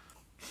 Right.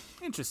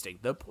 Interesting.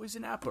 The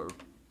poison apple.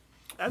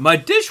 My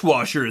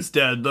dishwasher is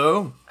dead,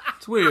 though.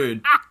 It's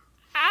weird.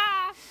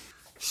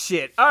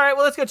 Shit. All right,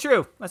 well, let's go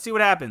true. Let's see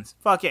what happens.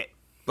 Fuck it.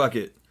 Fuck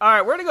it. All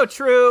right, we're going to go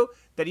true.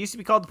 That used to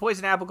be called the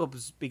poison apple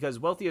because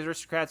wealthy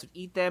aristocrats would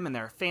eat them in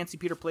their fancy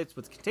pewter plates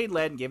which contained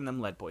lead and gave them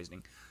lead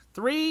poisoning.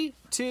 3,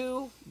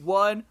 2,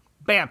 1,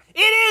 bam. It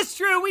is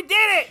true. We did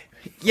it.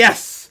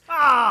 Yes.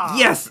 Ah,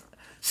 Yes.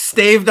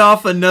 Staved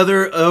off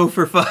another 0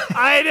 for 5.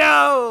 I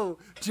know.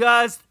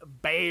 Just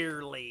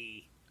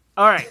barely.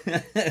 All right.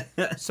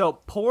 So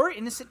poor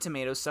innocent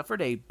tomatoes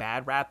suffered a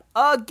bad rap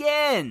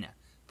again.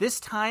 This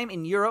time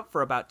in Europe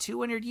for about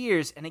 200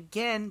 years, and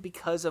again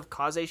because of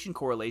causation,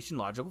 correlation,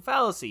 logical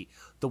fallacy.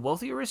 The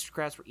wealthy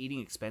aristocrats were eating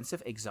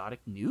expensive, exotic,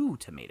 new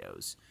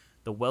tomatoes.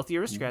 The wealthy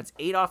aristocrats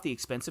ate off the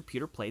expensive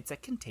pewter plates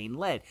that contained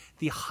lead.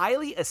 The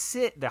high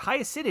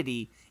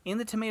acidity in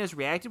the tomatoes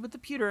reacted with the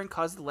pewter and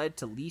caused the lead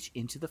to leach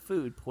into the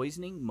food,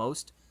 poisoning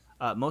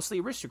mostly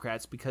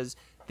aristocrats because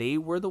they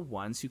were the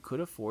ones who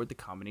could afford the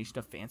combination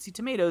of fancy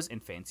tomatoes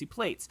and fancy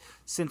plates.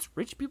 Since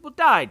rich people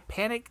died,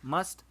 panic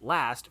must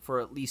last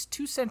for at least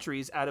 2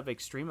 centuries out of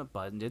extreme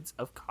abundance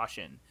of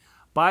caution.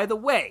 By the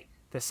way,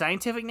 the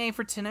scientific name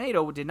for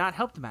tomato did not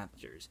help the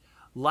matters.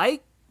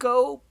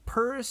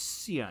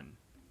 Lycopodium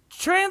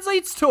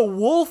translates to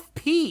wolf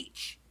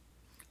peach.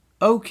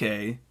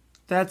 Okay.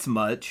 That's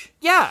much.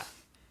 Yeah,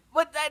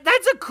 but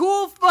that's a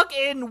cool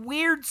fucking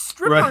weird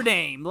stripper Right.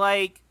 name.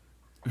 Like,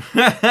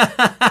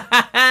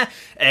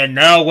 And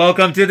now,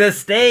 welcome to the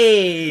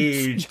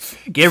stage.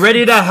 Get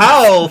ready to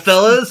howl,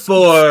 fellas,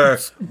 for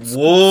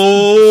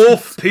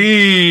Wolf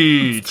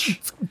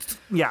Peach.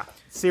 yeah,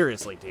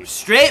 seriously, dude.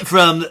 Straight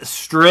from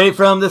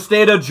the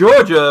state of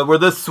Georgia, where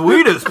the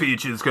sweetest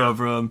peaches come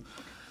from.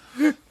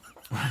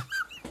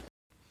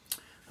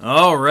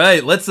 All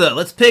right, let's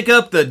pick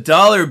up the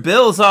dollar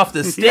bills off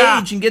the stage Yeah.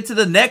 and get to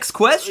the next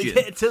question.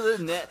 Get to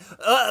the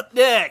up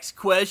next,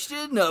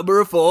 question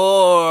number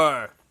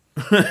 4.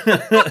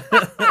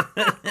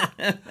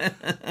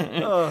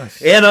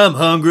 And I'm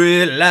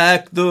hungry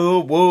like the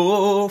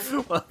wolf.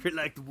 Well, you're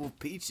like the wolf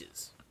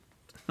peaches.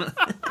 All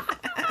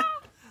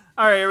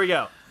right, here we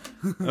go.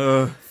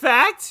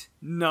 Fact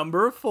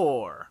number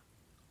 4.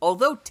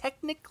 Although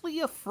technically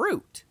a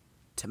fruit,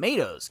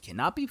 tomatoes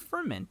cannot be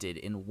fermented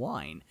in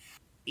wine.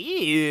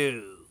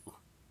 Ew.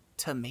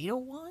 Tomato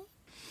wine?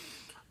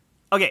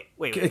 Okay,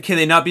 wait. Can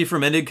they not be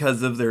fermented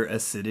because of their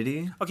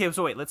acidity? Okay,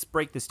 so wait, let's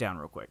break this down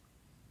real quick.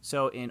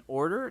 So in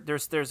order,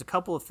 there's a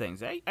couple of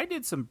things. I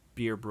did some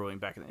beer brewing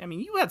back in the, I mean,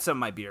 you had some of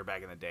my beer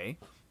back in the day.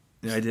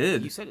 I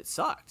did. You said it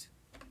sucked.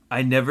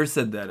 I never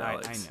said that, I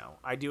Alex. know.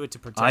 I do it to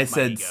protect I my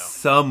said ego.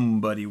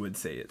 somebody would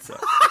say it so.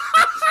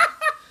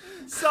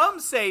 Some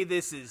say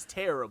this is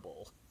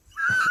terrible.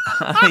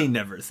 I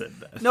never said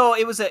that. No,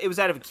 it was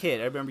out of a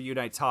kid. I remember you and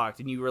I talked,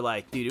 and you were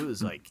like, "Dude, it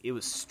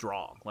was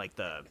strong." Like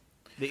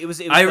it was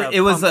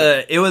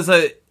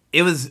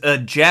a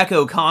Jack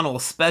O'Connell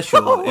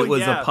special. Oh, it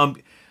was yeah.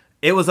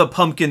 It was a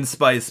pumpkin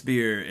spice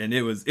beer, and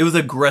it was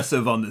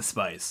aggressive on the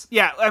spice.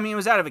 Yeah, I mean, it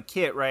was out of a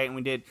kit, right? And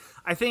we did.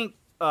 I think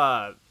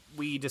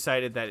we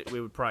decided that we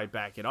would probably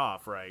back it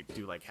off, right?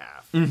 Do like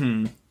half.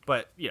 Mm-hmm.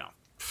 But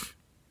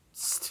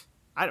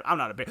I'm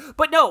not a beer.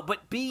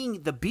 But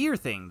being the beer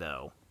thing,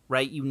 though,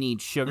 right? You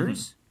need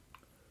sugars,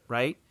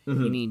 right?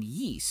 You need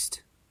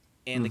yeast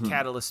and the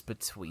catalyst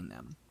between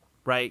them,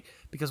 right?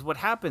 Because what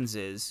happens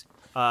is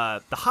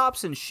the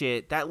hops and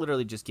shit, that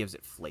literally just gives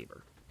it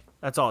flavor.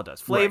 That's all it does.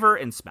 Flavor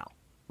and smell,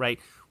 right?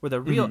 Where the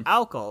real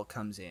alcohol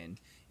comes in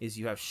is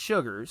you have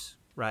sugars,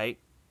 right?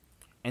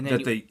 And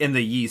then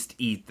the yeast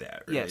eat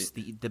that, right? Yes,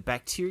 the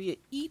bacteria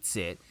eats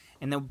it,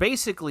 and then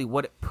basically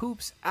what it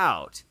poops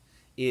out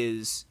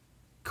is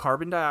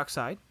carbon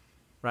dioxide,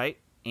 right?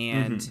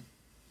 And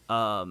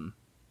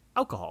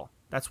alcohol.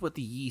 That's what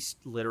the yeast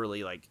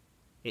literally, like,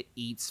 it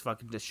eats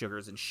fucking the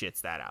sugars and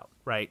shits that out,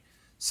 right?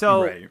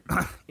 So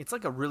it's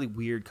like a really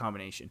weird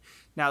combination.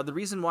 Now, the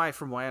reason why,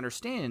 from what I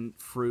understand,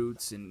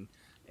 fruits and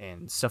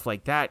stuff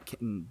like that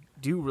can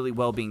do really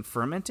well being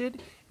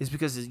fermented is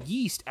because the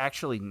yeast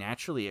actually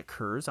naturally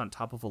occurs on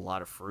top of a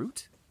lot of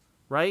fruit,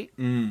 right?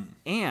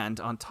 And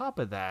on top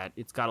of that,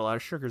 it's got a lot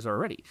of sugars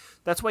already.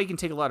 That's why you can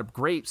take a lot of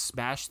grapes,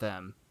 smash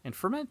them, and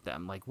ferment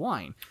them like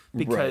wine,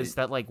 because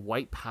that like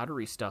white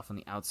powdery stuff on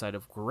the outside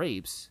of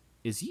grapes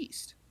is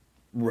yeast.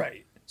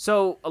 Right.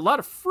 So a lot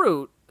of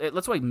fruit,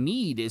 that's why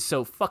mead is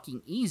so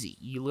fucking easy.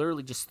 You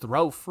literally just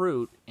throw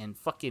fruit and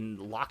fucking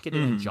lock it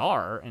in a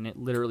jar, and it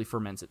literally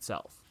ferments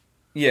itself.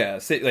 Yeah,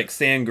 like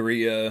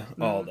sangria,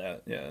 all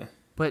that, yeah.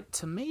 But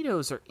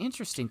tomatoes are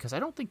interesting because I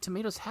don't think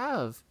tomatoes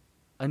have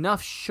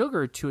enough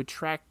sugar to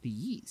attract the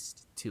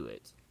yeast to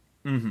it.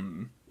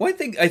 Well,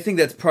 I think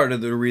that's part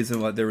of the reason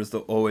why there was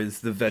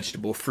always the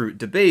vegetable fruit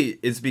debate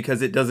is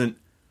because it doesn't,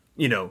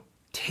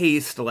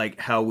 taste like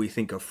how we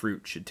think a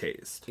fruit should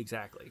taste.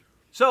 Exactly.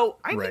 So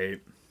I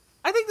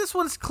think this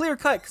one's clear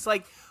cut because,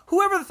 like,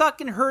 whoever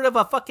fucking heard of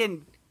a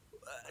fucking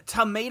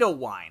tomato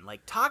wine? Like,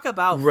 talk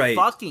about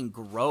fucking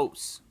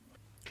gross.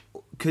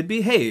 Could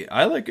be. Hey,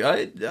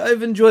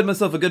 I've enjoyed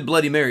myself a good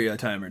Bloody Mary a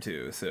time or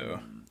two. So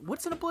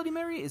what's in a Bloody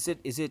Mary? Is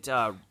it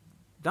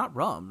not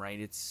rum, right?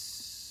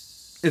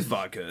 It's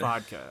vodka.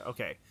 Vodka.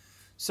 Okay.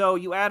 So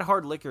you add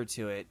hard liquor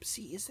to it.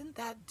 See, isn't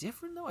that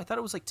different though? I thought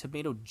it was like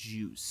tomato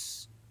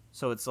juice.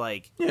 So it's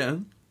like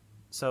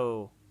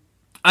So.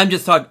 I'm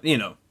just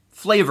talking,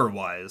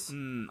 flavor-wise.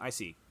 I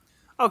see.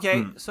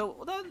 Okay,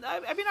 so then, I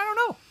mean, I don't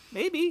know.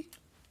 Maybe.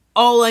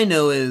 All I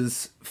know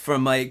is,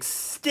 from my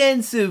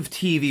extensive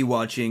TV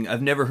watching,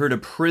 I've never heard a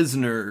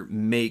prisoner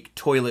make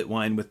toilet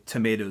wine with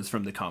tomatoes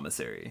from the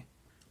commissary.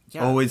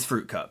 Yeah. Always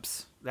fruit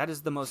cups. That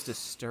is the most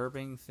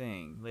disturbing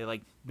thing. They,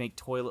 like, make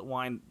toilet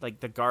wine. Like,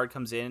 the guard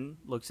comes in,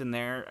 looks in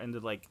there, into,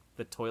 like,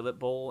 the toilet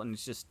bowl, and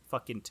it's just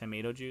fucking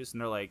tomato juice,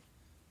 and they're like,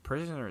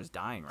 prisoner is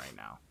dying right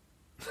now.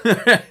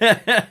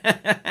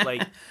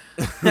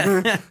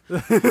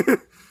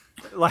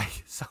 like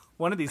so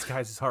one of these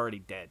guys is already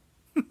dead.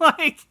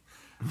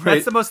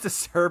 That's the most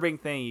disturbing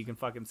thing you can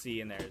fucking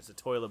see in there is a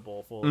toilet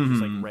bowl full of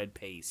just like red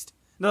paste.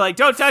 And they're like,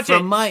 don't touch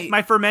it.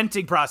 My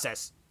fermenting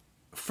process.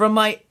 From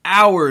my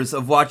hours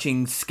of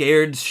watching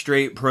Scared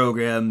Straight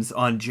programs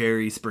on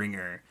Jerry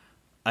Springer,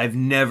 I've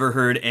never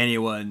heard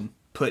anyone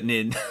putting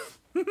in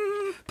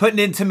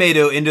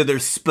tomato into their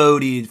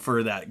spodie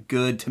for that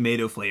good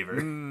tomato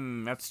flavor.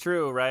 That's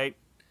true, right?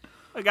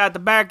 I got the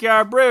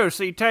backyard brew,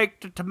 so you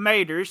take the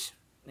tomatoes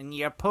and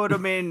you put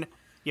them in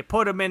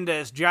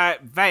this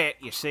giant vat,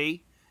 you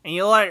see, and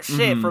you let it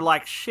sit for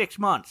like 6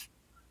 months,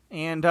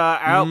 and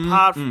out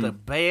pops the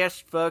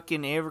best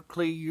fucking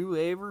Everclear you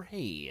ever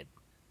had.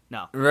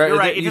 No, right? You're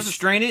right. You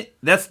strain it.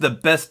 That's the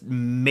best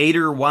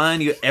Mater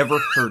wine you ever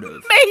heard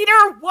of.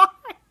 Mater wine.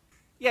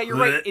 Yeah, you're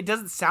right. It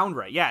doesn't sound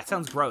right. Yeah, it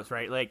sounds gross,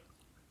 right? Like.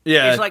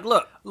 Yeah. It's like,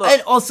 look.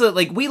 And also,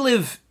 like, we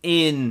live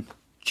in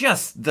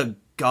just the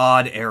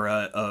god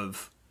era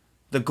of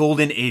the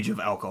golden age of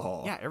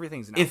alcohol. Yeah,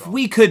 everything's an alcohol. If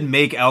we could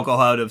make alcohol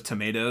out of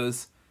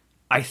tomatoes,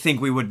 I think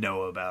we would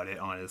know about it,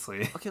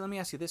 honestly. Okay, let me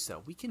ask you this,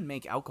 though. We can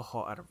make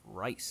alcohol out of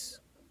rice,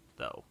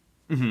 though.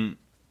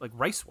 Like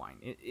rice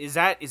wine. Is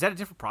that a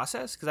different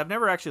process? Because I've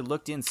never actually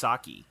looked in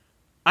sake.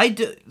 I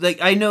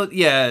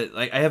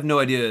have no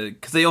idea,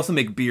 because they also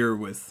make beer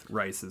with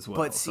rice as well.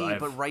 But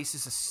but rice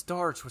is a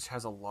starch, which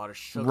has a lot of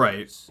sugars.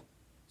 Right.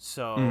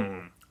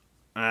 So,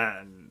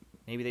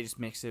 maybe they just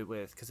mix it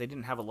with, because they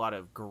didn't have a lot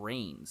of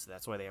grains,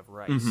 that's why they have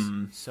rice.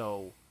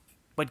 So,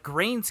 but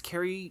grains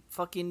carry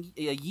fucking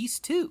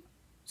yeast too.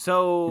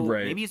 So,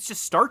 maybe it's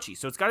just starchy.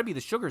 So it's got to be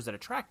the sugars that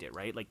attract it,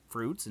 right? Like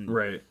fruits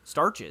and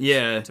starches.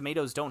 Yeah.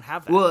 Tomatoes don't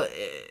have that. Well,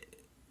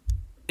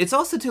 it's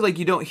also too, like,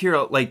 you don't hear,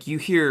 like, you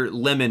hear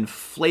lemon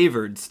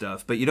flavored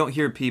stuff, but you don't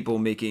hear people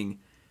making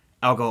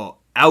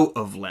alcohol out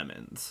of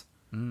lemons.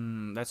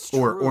 That's true.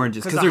 Or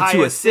oranges, because they're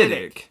too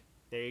acidic.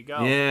 There you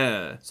go.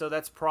 Yeah. So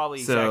that's probably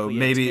So exactly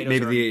maybe it.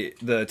 Tomatoes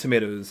the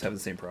tomatoes have the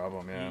same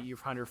problem. are, Yeah. you're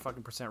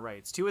 100% right.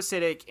 It's too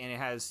acidic and it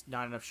has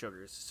not enough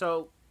sugars.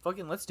 So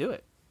fucking let's do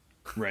it.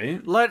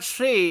 Right. Let's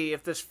see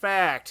if this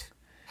fact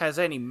has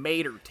any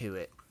mater to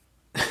it.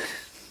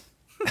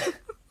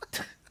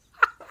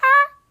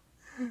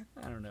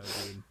 I don't know,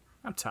 dude.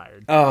 I'm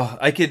tired. Oh,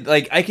 I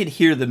could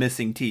hear the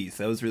missing teeth.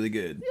 That was really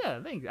good.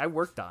 Yeah, I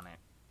worked on it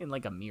in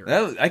like a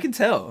mirror. I can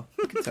tell.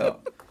 I can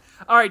tell.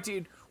 All right,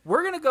 dude.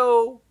 We're gonna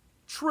go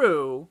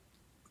true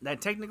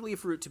that technically a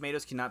fruit,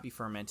 tomatoes cannot be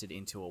fermented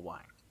into a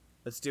wine.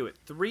 Let's do it.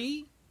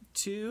 3,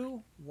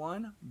 2,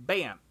 1,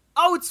 bam.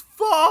 Oh, it's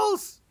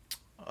false.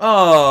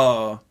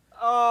 Oh.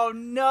 Oh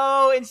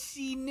no, and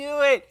she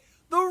knew it.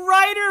 The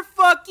writer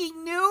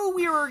fucking knew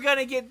we were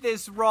gonna get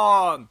this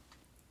wrong.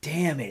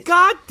 Damn it.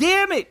 God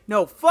damn it!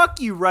 No, fuck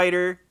you,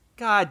 writer.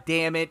 God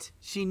damn it.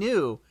 She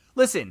knew.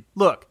 Listen,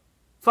 look.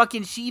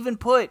 Fucking she even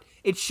put,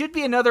 it should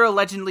be another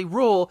allegedly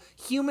rule,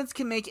 humans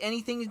can make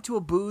anything into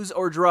a booze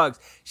or drugs.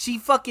 She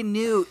fucking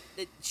knew.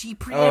 She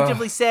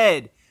preemptively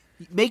said,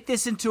 make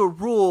this into a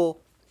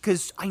rule,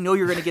 because I know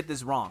you're going to get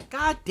this wrong.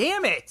 God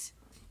damn it!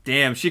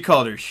 Damn, she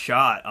called her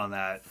shot on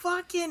that.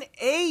 Fucking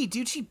A,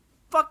 dude. She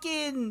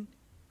fucking...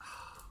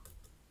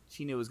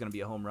 She knew it was going to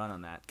be a home run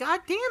on that.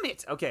 God damn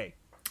it! Okay.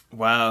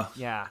 Wow.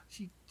 Yeah,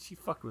 she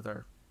fucked with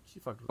her. She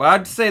fucked with Well, her.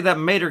 I'd say that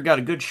mater got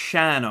a good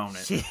shine on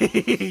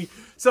it.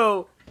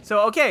 So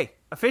okay,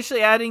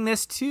 officially adding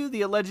this to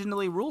the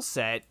allegedly rule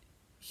set,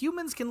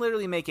 humans can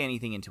literally make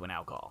anything into an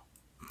alcohol.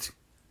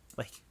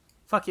 Like,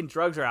 fucking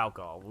drugs are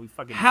alcohol. We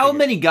fucking How figured-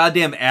 many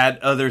goddamn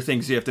other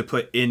things do you have to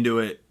put into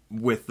it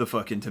with the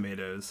fucking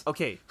tomatoes?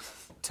 Okay,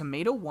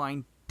 tomato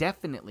wine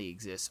definitely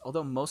exists,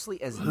 although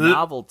mostly as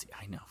novelty.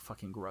 I know,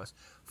 fucking gross.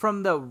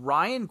 From the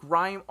Ryan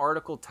Grime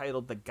article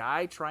titled "The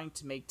Guy Trying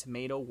to Make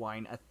Tomato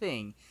Wine a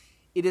Thing,"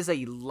 it is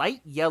a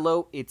light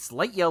yellow. It's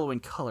light yellow in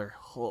color,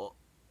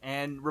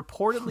 and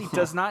reportedly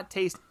does not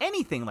taste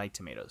anything like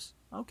tomatoes.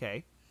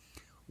 Okay,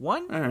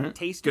 one right.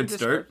 taster. Good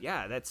start.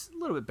 Yeah, that's a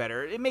little bit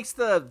better. It makes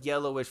the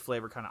yellowish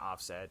flavor kind of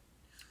offset.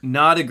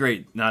 Not a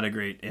great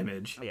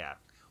image. Yeah.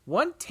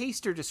 One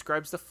taster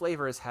describes the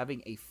flavor as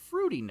having a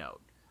fruity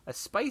note, a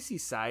spicy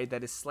side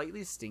that is slightly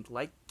distinct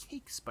like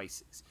cake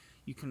spices.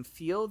 You can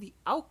feel the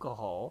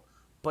alcohol,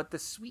 but the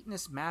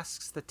sweetness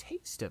masks the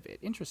taste of it.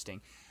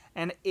 Interesting.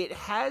 And it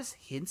has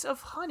hints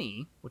of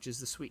honey, which is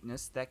the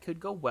sweetness that could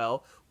go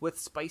well with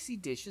spicy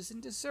dishes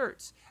and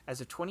desserts.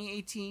 As of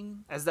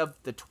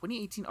the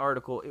 2018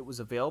 article, it was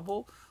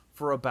available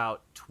for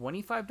about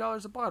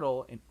 $25 a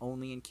bottle and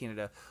only in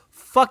Canada.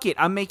 Fuck it,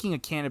 I'm making a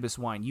cannabis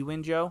wine. You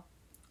in, Joe?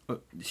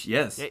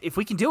 Yes. If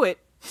we can do it.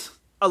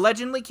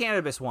 Allegedly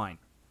cannabis wine.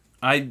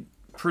 I'm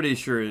pretty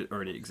sure it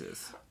already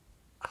exists.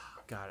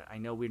 God, I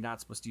know we're not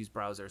supposed to use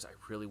browsers. I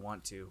really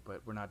want to, but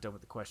we're not done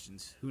with the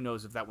questions. Who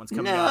knows if that one's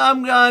coming No, up?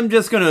 I'm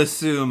just gonna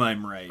assume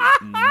I'm right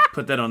and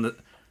put that on the.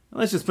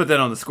 Let's just put that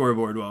on the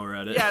scoreboard while we're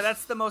at it. Yeah,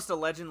 that's the most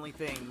allegedly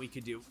thing we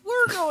could do.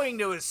 We're going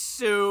to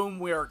assume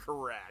we're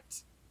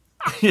correct.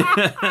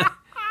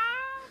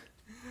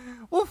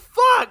 Well,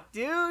 fuck,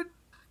 dude.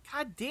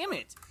 God damn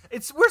it.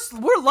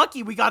 We're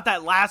lucky we got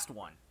that last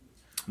one.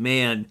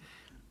 Man,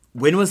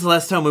 when was the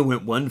last time we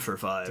went 1 for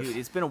 5? Dude,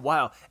 it's been a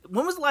while.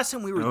 When was the last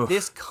time we were Oof.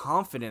 this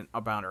confident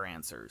about our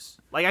answers?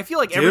 Like, I feel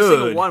like every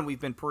single one we've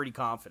been pretty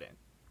confident.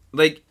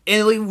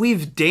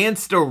 We've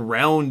danced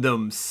around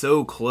them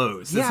so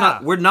close.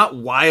 Yeah. We're not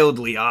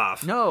wildly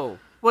off. No.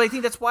 Well, I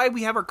think that's why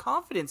we have our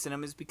confidence in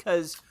them, is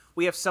because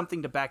we have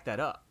something to back that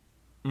up.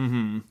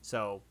 Mm-hmm.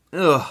 So,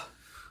 Ugh.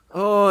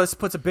 oh, this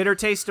puts a bitter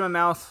taste in my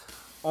mouth.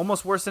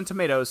 Almost worse than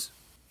tomatoes.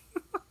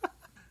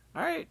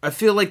 All right. I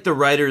feel like the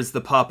writer's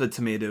the papa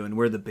tomato and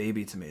we're the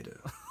baby tomato.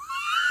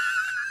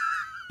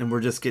 And we're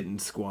just getting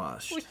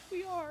squashed.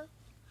 We are.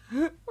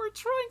 We're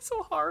trying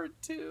so hard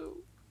to.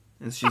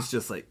 And she's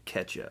just like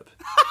ketchup.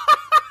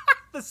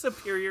 The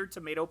superior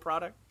tomato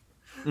product.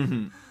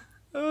 Mm-hmm.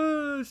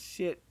 Oh,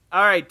 shit.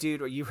 All right,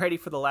 dude. Are you ready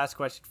for the last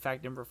question?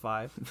 Fact number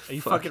 5. Are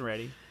you fucking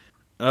ready?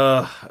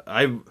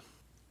 I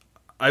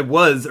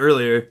was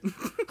earlier.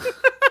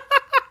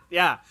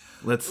 Yeah.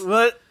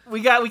 What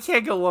we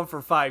can't go 1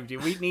 for 5,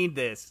 dude. We need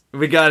this.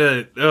 We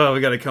gotta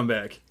come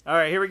back. All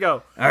right, here we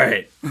go. All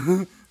right.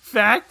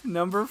 Fact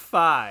number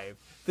 5.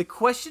 The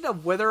question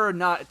of whether or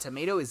not a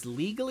tomato is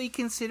legally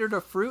considered a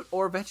fruit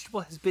or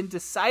vegetable has been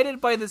decided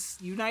by the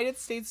United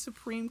States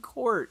Supreme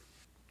Court.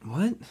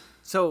 What?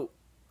 So,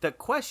 the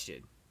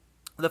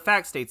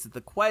fact states that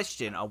the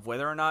question of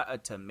whether or not a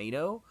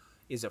tomato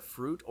is a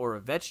fruit or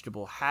a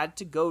vegetable had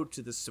to go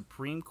to the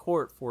Supreme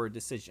Court for a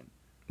decision.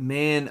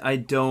 Man, I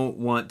don't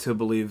want to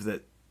believe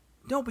that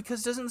No,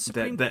 because doesn't the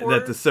Supreme Court...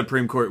 that the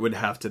Supreme Court would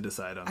have to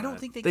decide on that. I don't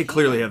think they They can.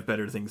 clearly have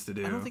better things to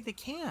do. I don't think they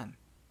can.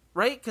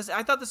 Right? Because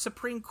I thought the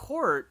Supreme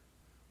Court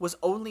was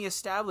only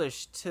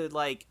established to,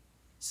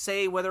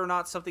 say whether or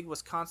not something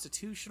was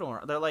constitutional.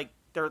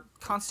 They're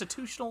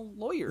constitutional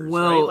lawyers,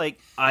 Well, right?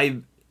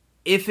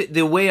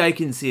 the way I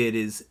can see it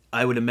is,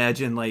 I would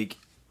imagine,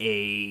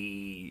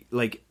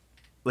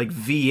 like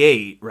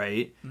V8,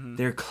 right?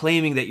 They're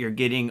claiming that you're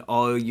getting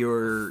all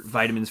your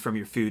vitamins from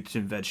your fruits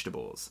and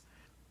vegetables.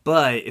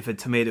 But if a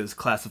tomato is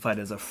classified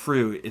as a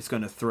fruit, it's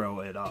going to throw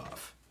it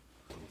off.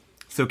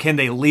 So can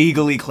they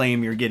legally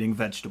claim you're getting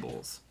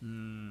vegetables?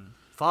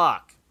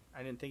 Fuck.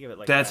 I didn't think of it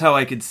like That's that. how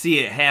I could see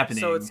it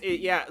happening.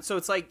 So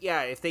it's like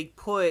if they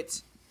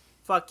put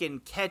fucking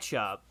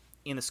ketchup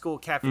in the school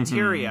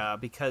cafeteria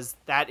because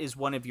that is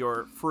one of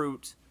your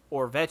fruit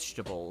or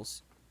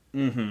vegetables,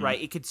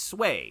 right? It could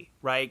sway,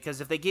 right?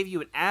 Because if they give you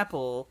an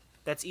apple,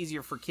 that's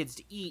easier for kids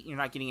to eat. You're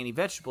not getting any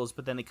vegetables,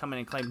 but then they come in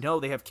and claim, no,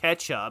 they have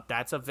ketchup.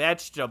 That's a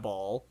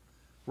vegetable,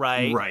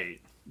 right? Right.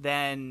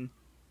 Then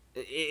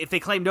if they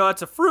claim, no,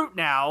 it's a fruit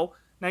now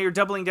you're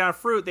doubling down on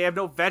fruit. They have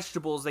no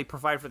vegetables they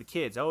provide for the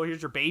kids. Oh,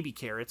 here's your baby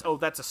carrots. Oh,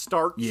 that's a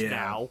starch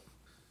now.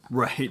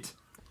 Right.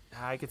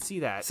 I could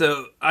see that.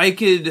 So I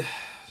could,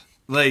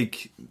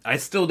 I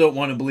still don't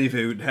want to believe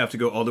it would have to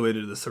go all the way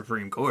to the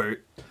Supreme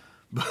Court,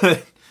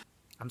 but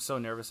I'm so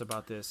nervous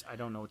about this. I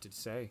don't know what to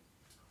say.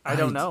 I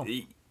don't know.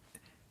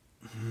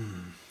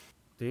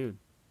 Dude,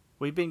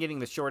 we've been getting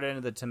the short end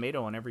of the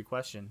tomato on every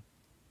question.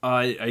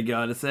 I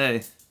gotta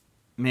say,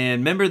 man,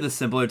 remember the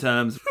simpler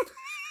times?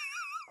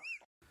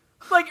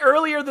 Like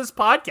earlier this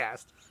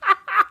podcast.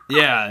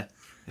 Yeah,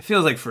 it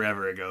feels like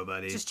forever ago,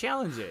 buddy. Just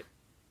challenge it.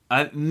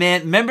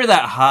 Man, remember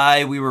that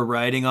high we were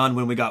riding on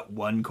when we got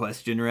one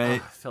question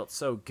right? Oh, it felt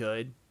so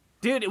good.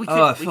 Dude, we It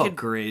could, felt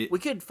great. We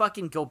could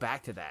fucking go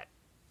back to that.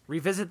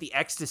 Revisit the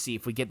ecstasy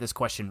if we get this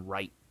question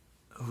right.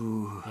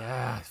 Ooh.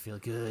 Yeah, I feel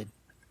good.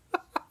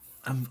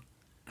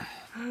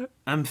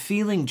 I'm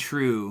feeling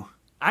true.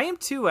 I am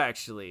too,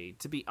 actually,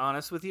 to be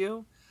honest with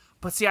you.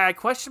 But see, I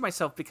question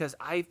myself because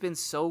I've been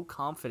so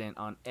confident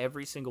on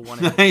every single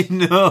one of I these.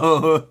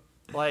 know.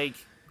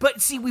 But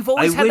see, we've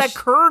always had that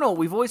kernel.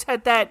 We've always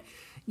had that,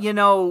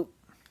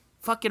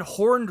 fucking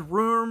horned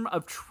worm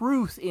of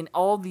truth in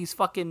all these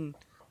fucking,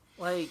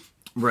 Right.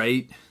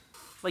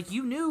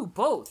 you knew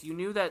both. You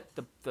knew that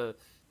the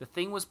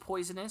thing was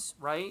poisonous,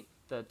 right?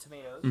 The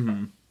tomatoes.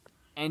 Mm-hmm.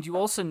 And you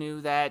also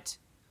knew that,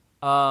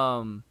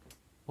 what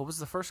was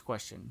the first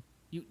question?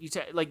 You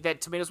said,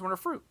 that tomatoes weren't a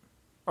fruit.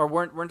 Or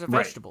weren't a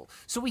vegetable. Right.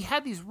 So we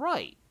had these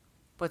right.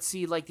 But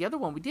see, the other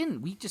one, we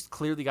didn't. We just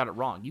clearly got it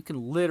wrong. You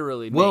can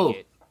literally make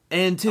it.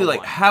 And too,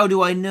 how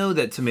do I know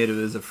that tomato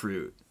is a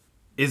fruit?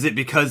 Is it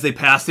because they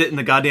passed it in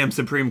the goddamn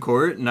Supreme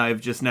Court and I've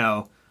just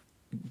now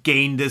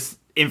gained this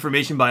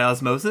information by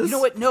osmosis? You know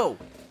what? No.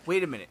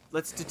 Wait a minute.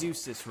 Let's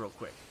deduce this real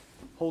quick.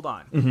 Hold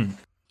on. Mm-hmm.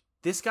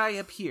 This guy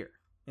up here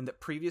in the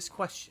previous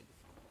question.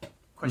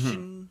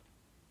 Question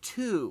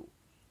 2.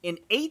 In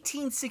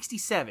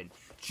 1867,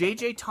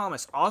 J.J.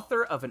 Thomas,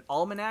 author of an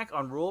almanac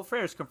on rural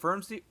affairs,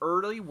 confirms the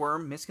early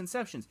worm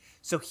misconceptions.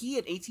 So he,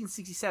 at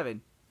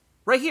 1867,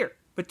 right here,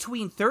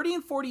 between 30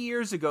 and 40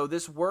 years ago,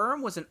 this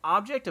worm was an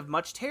object of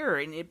much terror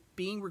in it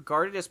being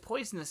regarded as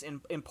poisonous and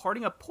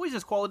imparting a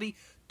poisonous quality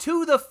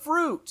to the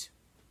fruit.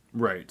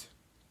 Right.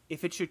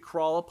 If it should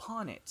crawl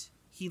upon it.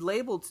 He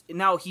labeled...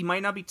 Now, he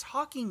might not be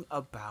talking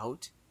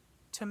about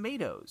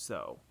tomatoes,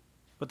 though.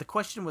 But the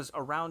question was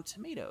around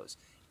tomatoes.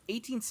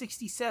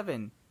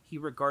 1867, he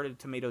regarded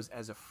tomatoes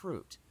as a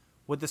fruit.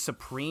 Would the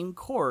Supreme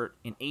Court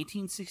in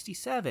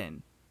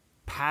 1867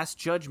 pass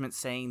judgment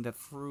saying the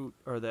fruit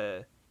or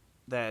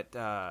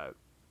that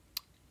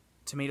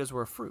tomatoes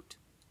were a fruit?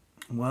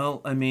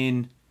 Well, I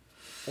mean,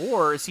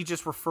 or is he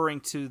just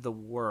referring to the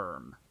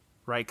worm,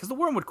 right? Because the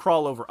worm would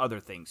crawl over other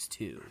things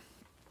too,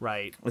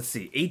 right? Let's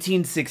see,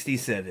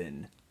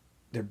 1867.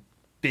 They're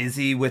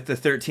busy with the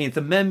 13th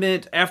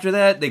Amendment. After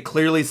that, they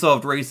clearly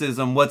solved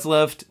racism. What's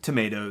left?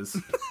 Tomatoes,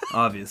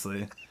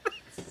 obviously.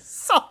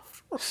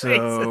 Solved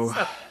racism.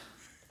 So,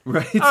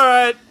 right. All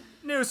right,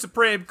 new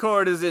Supreme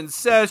Court is in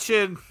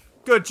session.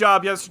 Good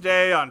job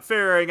yesterday on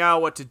figuring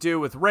out what to do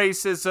with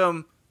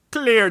racism.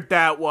 Cleared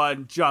that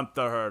one, jumped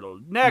the hurdle.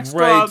 Next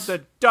on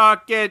the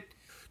docket,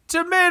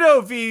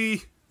 tomato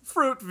v.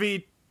 fruit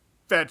v.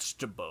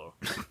 vegetable.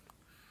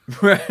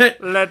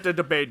 Right. Let the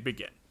debate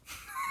begin.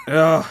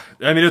 Oh,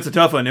 I mean, it's a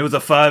tough one. It was a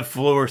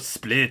 5-floor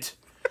split.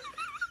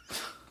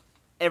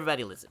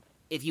 Everybody listen.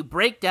 If you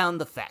break down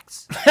the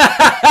facts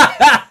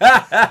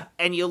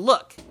and you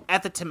look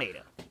at the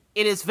tomato,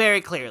 it is very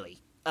clearly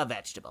a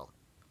vegetable.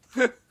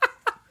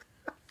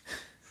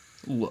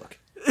 Look.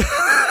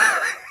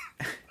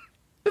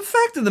 The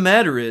fact of the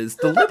matter is,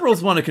 the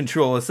liberals want to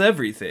control us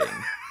everything.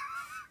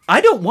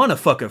 I don't want to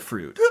fuck a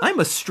fruit. I'm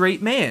a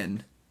straight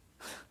man.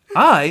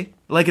 I,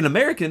 like an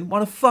American,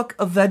 want to fuck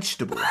a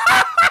vegetable.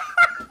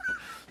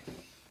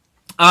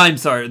 I'm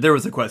sorry, there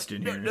was a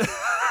question here.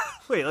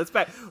 Wait, let's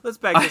back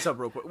this up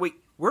real quick. Wait,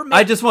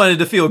 I just wanted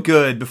to feel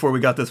good before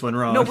we got this one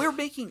wrong. No, we're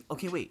making...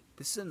 Okay, wait.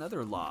 This is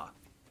another law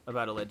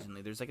about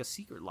allegedly. There's a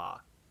secret law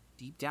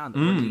deep down that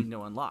we need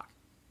to unlock.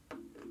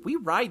 We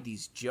ride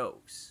these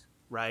jokes,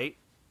 right?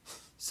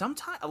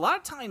 A lot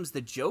of times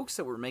the jokes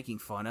that we're making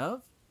fun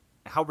of,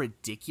 how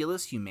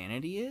ridiculous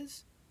humanity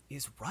is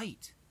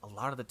right a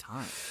lot of the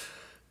time.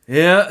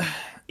 Yeah.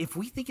 If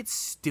we think it's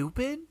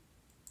stupid,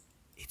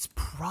 it's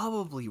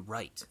probably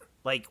right.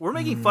 Like, we're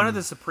making fun of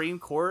the Supreme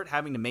Court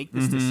having to make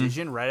this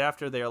decision right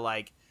after they're,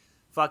 like,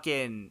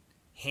 fucking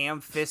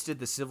ham-fisted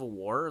the Civil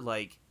War.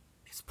 Like,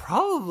 it's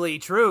probably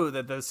true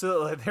that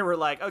they were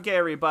like, okay,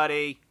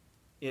 everybody,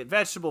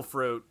 vegetable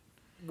fruit,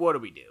 what do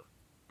we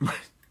do?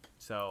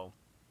 So,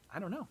 I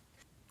don't know.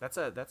 That's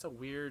a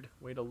weird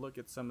way to look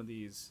at some of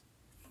these.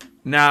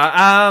 Now,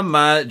 I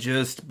might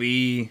just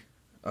be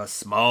a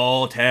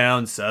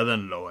small-town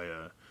southern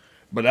lawyer,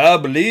 but I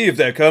believe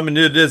that coming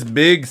to this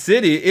big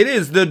city, it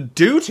is the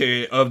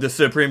duty of the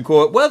Supreme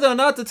Court whether or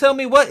not to tell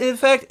me what in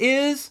fact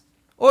is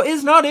or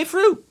is not a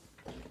fruit.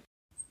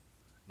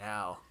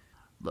 Now,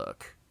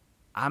 look,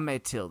 I may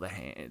till the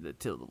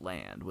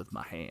land with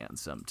my hands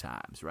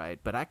sometimes, right?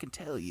 But I can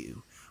tell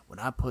you, when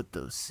I put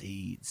those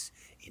seeds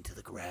into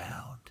the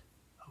ground,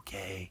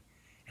 okay,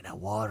 and I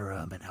water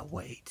them and I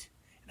wait,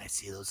 and I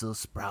see those little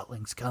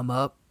sproutlings come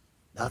up,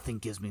 nothing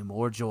gives me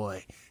more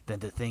joy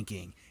than to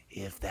thinking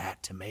if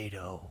that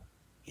tomato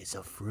is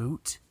a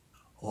fruit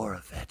or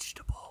a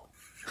vegetable.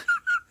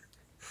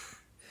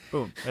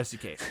 Boom, that's the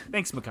case.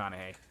 Thanks,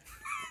 McConaughey.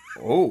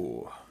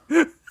 Oh,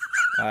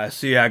 I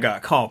see I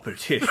got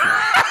competition.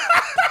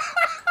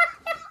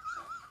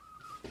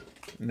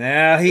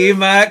 Now he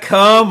might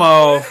come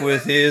off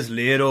with his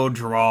little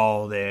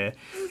drawl there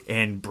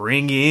and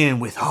bring in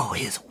with all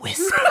his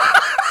whisper.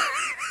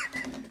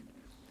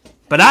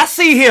 But I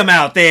see him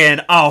out there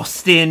in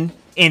Austin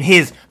in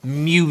his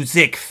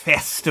music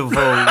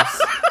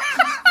festivals.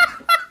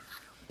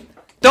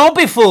 Don't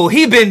be fooled.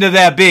 He been to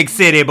that big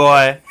city,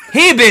 boy.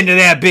 He been to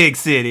that big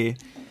city.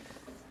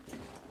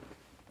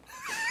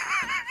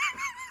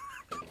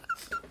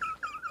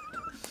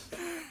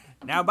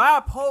 Now, my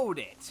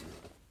opponent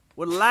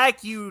would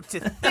like you to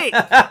think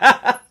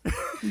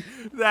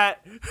that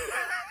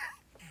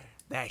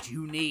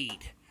you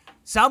need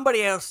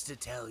somebody else to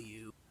tell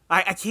you.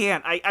 I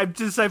can't. I'm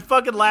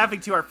fucking laughing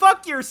too hard.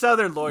 Fuck your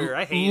Southern lawyer.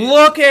 I hate it.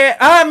 Look at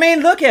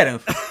him.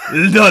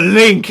 The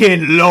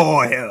Lincoln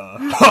lawyer.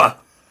 Huh.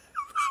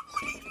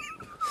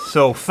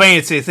 So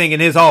fancy thinking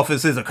his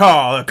office is a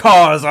car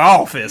is an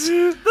office.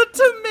 The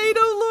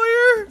tomato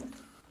lawyer?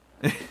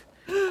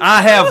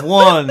 I have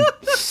one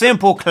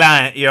simple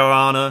client, Your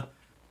Honor.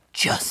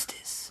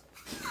 Justice.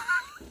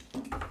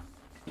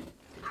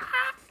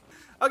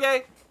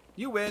 Okay,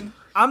 you win.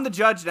 I'm the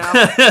judge now.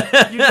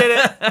 You did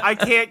it. I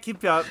can't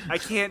keep up. I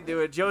can't do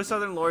it. Joe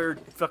Southern lawyer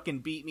fucking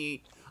beat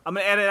me. I'm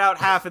gonna edit out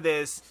half of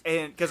this,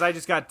 and because I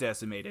just got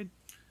decimated.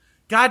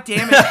 God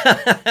damn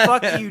it!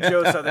 Fuck you,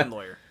 Joe Southern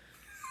lawyer.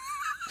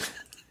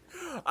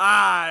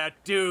 I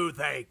do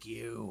thank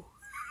you.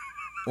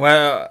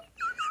 Well,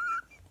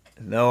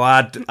 no,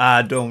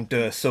 I don't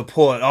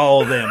support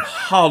all them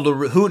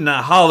hooting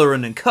and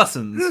hollering and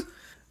cussings.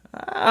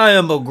 I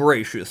am a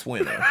gracious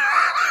winner.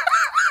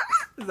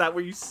 Is that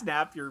where you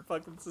snap your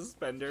fucking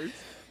suspenders?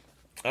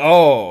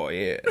 Oh,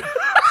 yeah.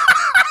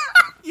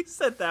 You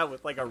said that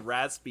with like a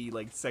raspy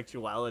like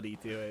sexuality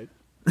to it.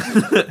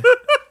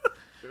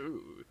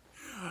 Ooh.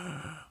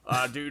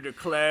 I do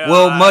declare.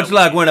 Well, much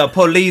like when a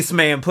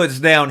policeman puts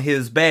down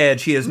his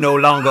badge, he is no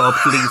longer a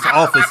police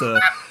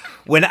officer.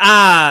 When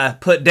I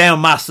put down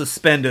my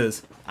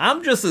suspenders,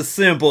 I'm just a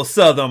simple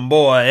southern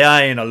boy.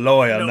 I ain't a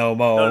lawyer no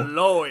more. The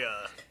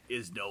lawyer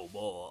is no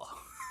more.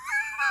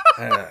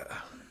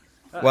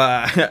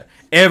 Well,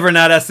 every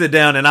night I sit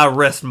down and I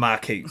rest my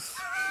case.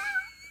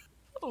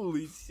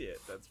 Holy shit,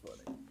 that's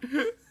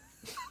funny.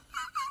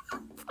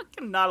 I'm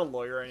fucking not a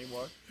lawyer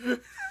anymore.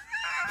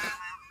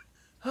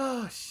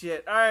 Oh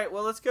shit! All right,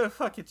 well let's go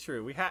fucking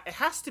true. It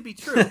has to be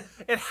true.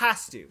 It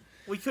has to.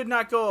 We could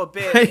not go a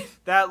bit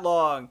that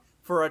long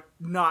for a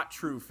not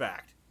true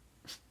fact.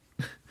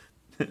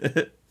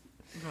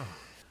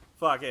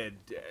 Fucking.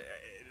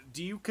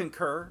 Do you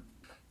concur?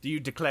 Do you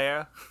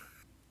declare?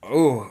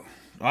 Oh,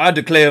 I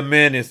declare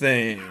many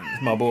things,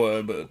 my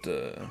boy, but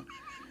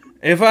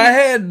if I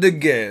had to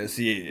guess,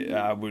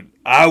 yeah,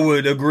 I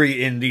would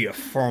agree in the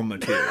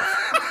affirmative.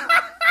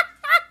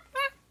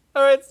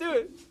 All right, let's do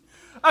it.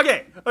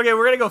 Okay,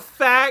 we're gonna go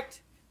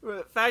fact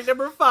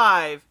number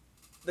 5.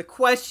 The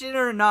question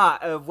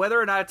of whether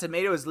or not a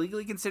tomato is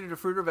legally considered a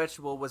fruit or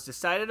vegetable was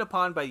decided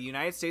upon by the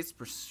United States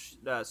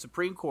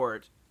Supreme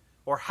Court,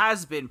 or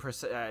has been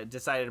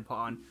decided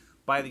upon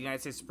by the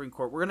United States Supreme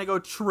Court. We're gonna go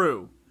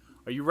true.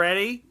 Are you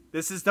ready?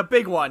 This is the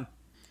big one.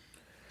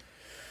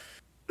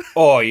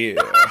 Oh, yeah.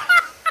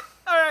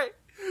 All right.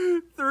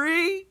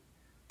 3,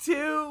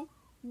 2,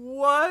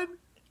 1.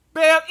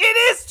 Bam!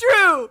 It is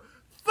true!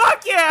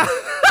 Fuck yeah!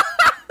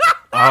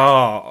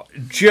 Oh,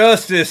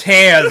 justice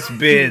has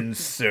been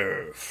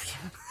served.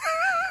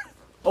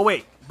 Oh,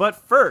 wait. But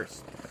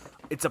first,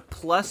 it's a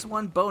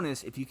 +1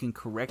 bonus if you can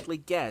correctly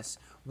guess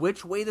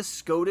which way the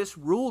SCOTUS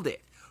ruled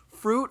it.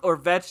 Fruit or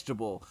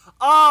vegetable.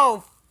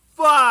 Oh,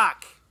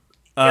 fuck!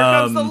 Here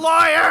comes the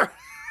lawyer!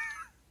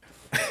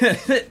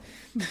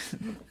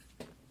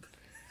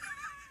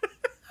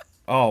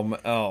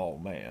 Oh,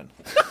 man.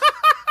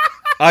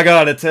 I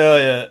gotta tell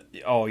you,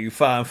 you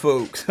fine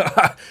folks,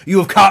 you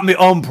have caught me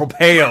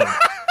unprepared.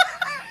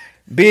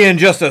 Being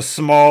just a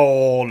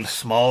small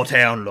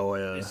town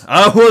lawyer,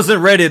 I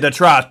wasn't ready to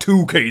try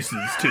 2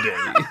 cases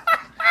today.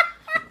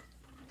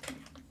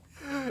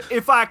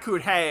 If I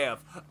could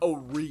have a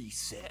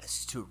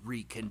recess to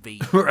reconvene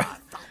my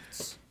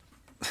thoughts.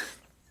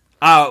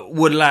 I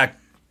would like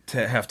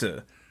to have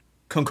to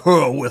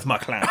concur with my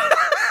client.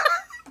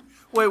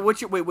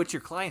 What's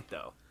your client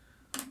though?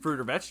 Fruit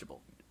or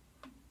vegetable?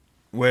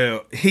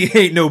 Well, he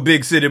ain't no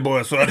big city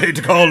boy, so I'd hate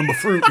to call him a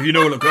fruit, if you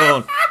know what I'm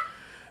calling.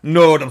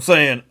 Know what I'm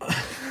saying?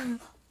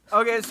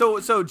 Okay,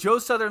 so Joe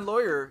Southern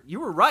Lawyer, you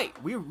were right.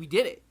 We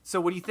did it.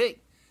 So what do you think?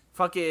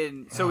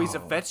 So he's a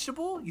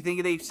vegetable? You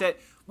think they said,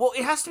 well,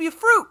 it has to be a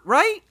fruit,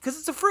 right? Because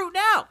it's a fruit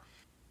now.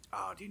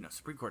 Oh, dude, no,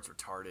 Supreme Court's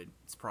retarded.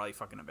 It's probably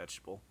fucking a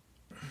vegetable.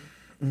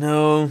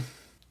 No,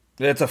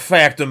 that's a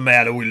fact of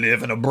matter. We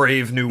live in a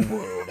brave new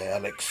world,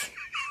 Alex.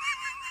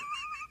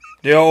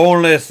 The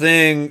only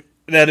thing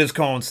that is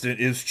constant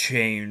is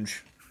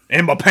change.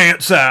 And my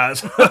pant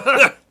size.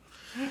 The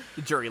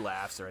jury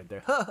laughs right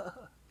there.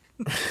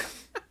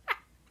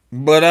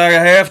 But I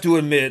have to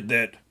admit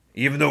that,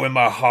 even though in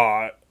my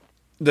heart,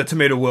 the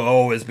tomato will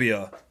always be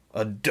a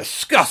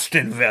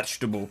disgusting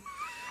vegetable,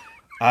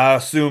 I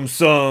assume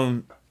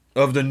some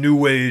of the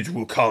new age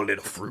will call it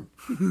a fruit.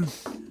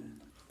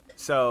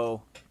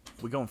 So,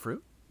 we going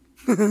fruit?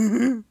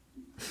 In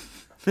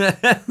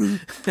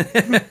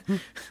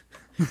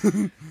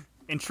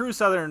true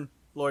Southern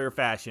lawyer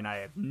fashion, I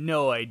have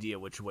no idea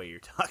which way you're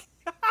talking.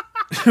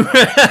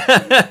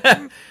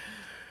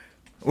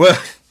 Well,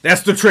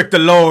 that's the trick to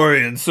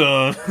lawyering,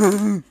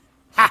 son.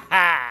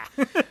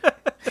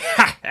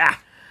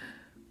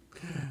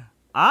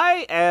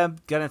 I am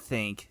gonna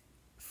think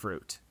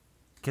fruit.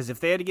 Because if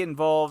they had to get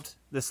involved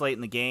this late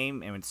in the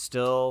game, and it's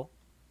still...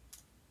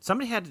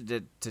 Somebody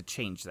had to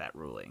change that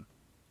ruling.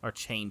 Or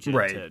change it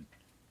Right. to...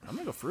 I'm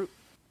gonna go fruit.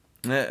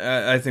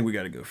 I think we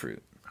gotta go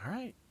fruit. All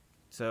right.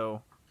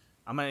 So,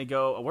 we're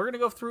gonna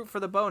go fruit for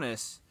the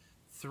bonus.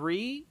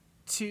 3,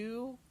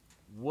 2,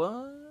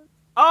 1...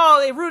 Oh,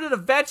 they rooted a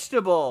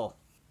vegetable!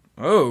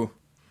 Oh.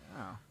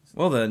 Oh,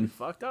 Well then.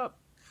 fucked up.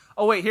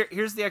 Oh, wait,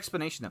 here's the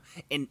explanation, though.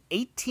 In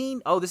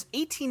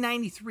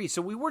 1893,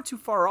 so we weren't too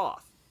far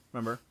off,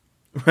 remember?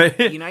 Right?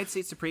 The United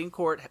States Supreme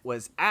Court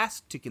was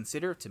asked to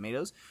consider if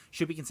tomatoes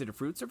should be considered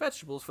fruits or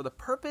vegetables for the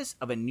purpose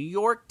of a New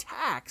York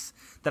tax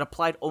that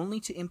applied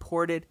only to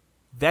imported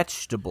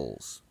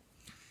vegetables.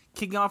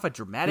 Kicking off a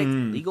dramatic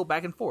legal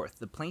back and forth,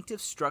 the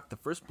plaintiffs struck the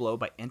first blow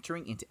by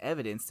entering into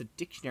evidence the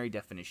dictionary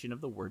definition of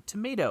the word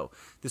tomato.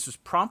 This was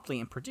promptly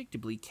and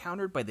predictably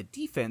countered by the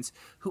defense,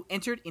 who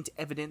entered into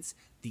evidence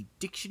the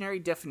dictionary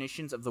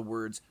definitions of the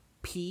words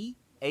pea,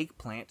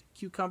 eggplant,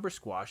 cucumber,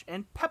 squash,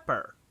 and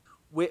pepper.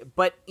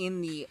 But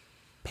in the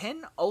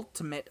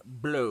penultimate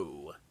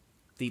blow,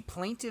 the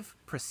plaintiff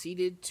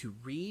proceeded to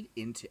read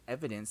into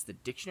evidence the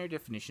dictionary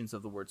definitions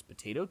of the words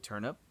potato,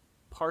 turnip,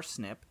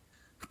 parsnip,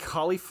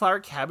 cauliflower,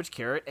 cabbage,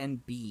 carrot,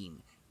 and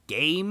bean.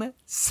 Game,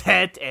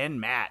 set,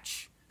 and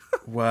match.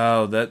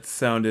 Wow, that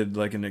sounded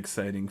like an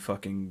exciting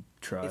fucking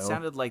trial. It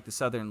sounded like the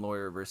Southern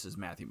Lawyer versus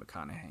Matthew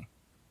McConaughey.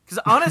 Because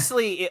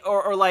honestly,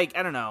 or like,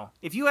 I don't know,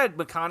 if you had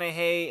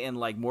McConaughey and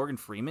like Morgan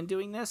Freeman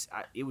doing this,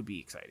 it would be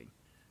exciting.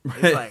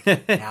 It's like,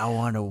 now I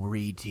want to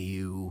read to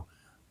you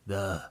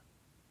the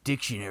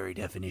dictionary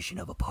definition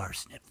of a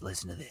parsnip.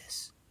 Listen to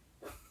this.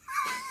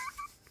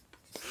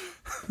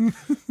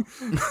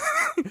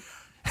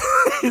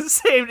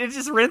 Same, it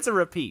just rinse and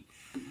repeat.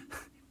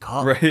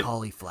 Right.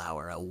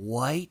 Cauliflower, a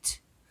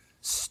white,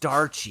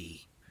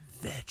 starchy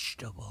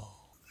vegetable.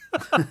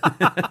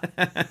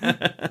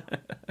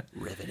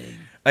 Riveting.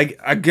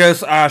 I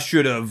guess I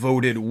should have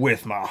voted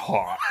with my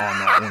heart on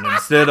that one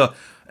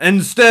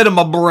instead of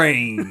my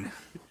brain.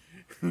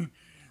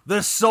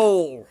 The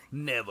soul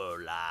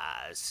never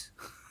lies.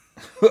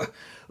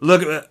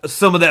 Look at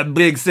some of that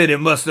big city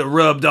must have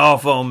rubbed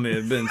off on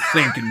me. Been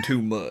thinking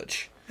too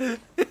much. You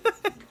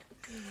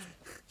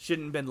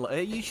shouldn't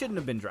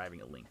have been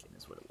driving a Lincoln,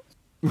 is what it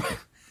was.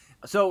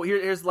 So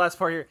here's the last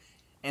part here.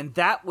 And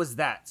that was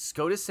that.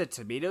 SCOTUS said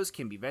tomatoes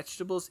can be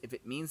vegetables if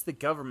it means the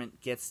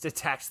government gets to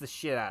tax the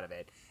shit out of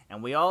it.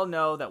 And we all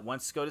know that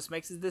once SCOTUS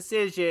makes a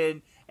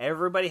decision,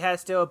 everybody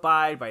has to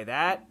abide by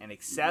that and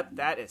accept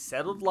that as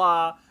settled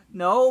law,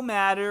 no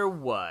matter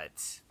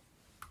what.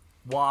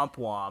 Womp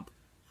womp.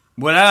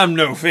 Well, I'm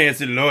no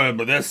fancy lawyer,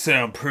 but that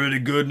sounds pretty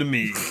good to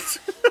me.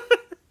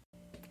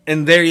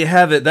 And there you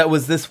have it. That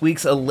was this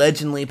week's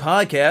Allegedly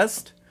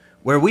podcast,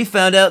 where we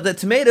found out that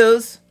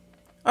tomatoes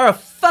are a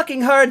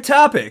fucking hard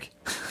topic.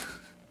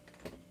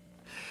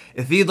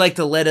 If you'd like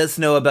to let us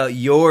know about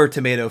your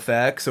tomato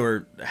facts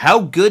or how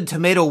good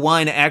tomato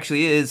wine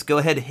actually is, go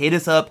ahead and hit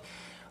us up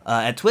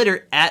at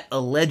Twitter at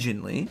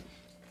Allegedly.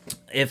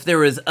 If there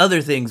was other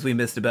things we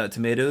missed about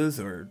tomatoes,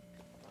 or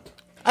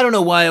I don't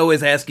know why I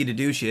always ask you to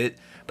do shit,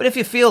 but if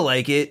you feel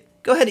like it,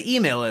 go ahead and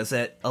email us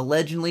at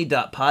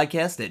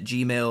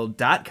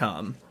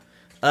allegedly.podcast@gmail.com.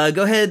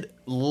 Go ahead,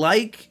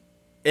 like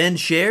and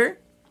share,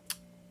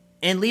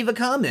 and leave a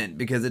comment,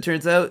 because it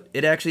turns out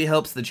it actually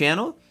helps the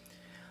channel.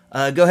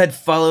 Go ahead,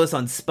 follow us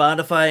on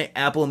Spotify,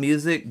 Apple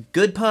Music,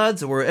 Good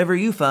Pods, or wherever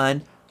you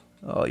find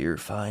all your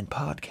fine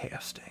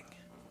podcasting.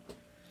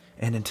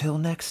 And until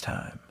next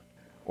time.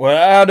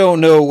 Well, I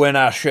don't know when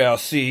I shall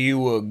see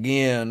you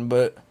again,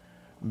 but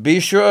be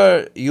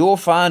sure you'll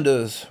find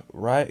us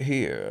right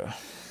here.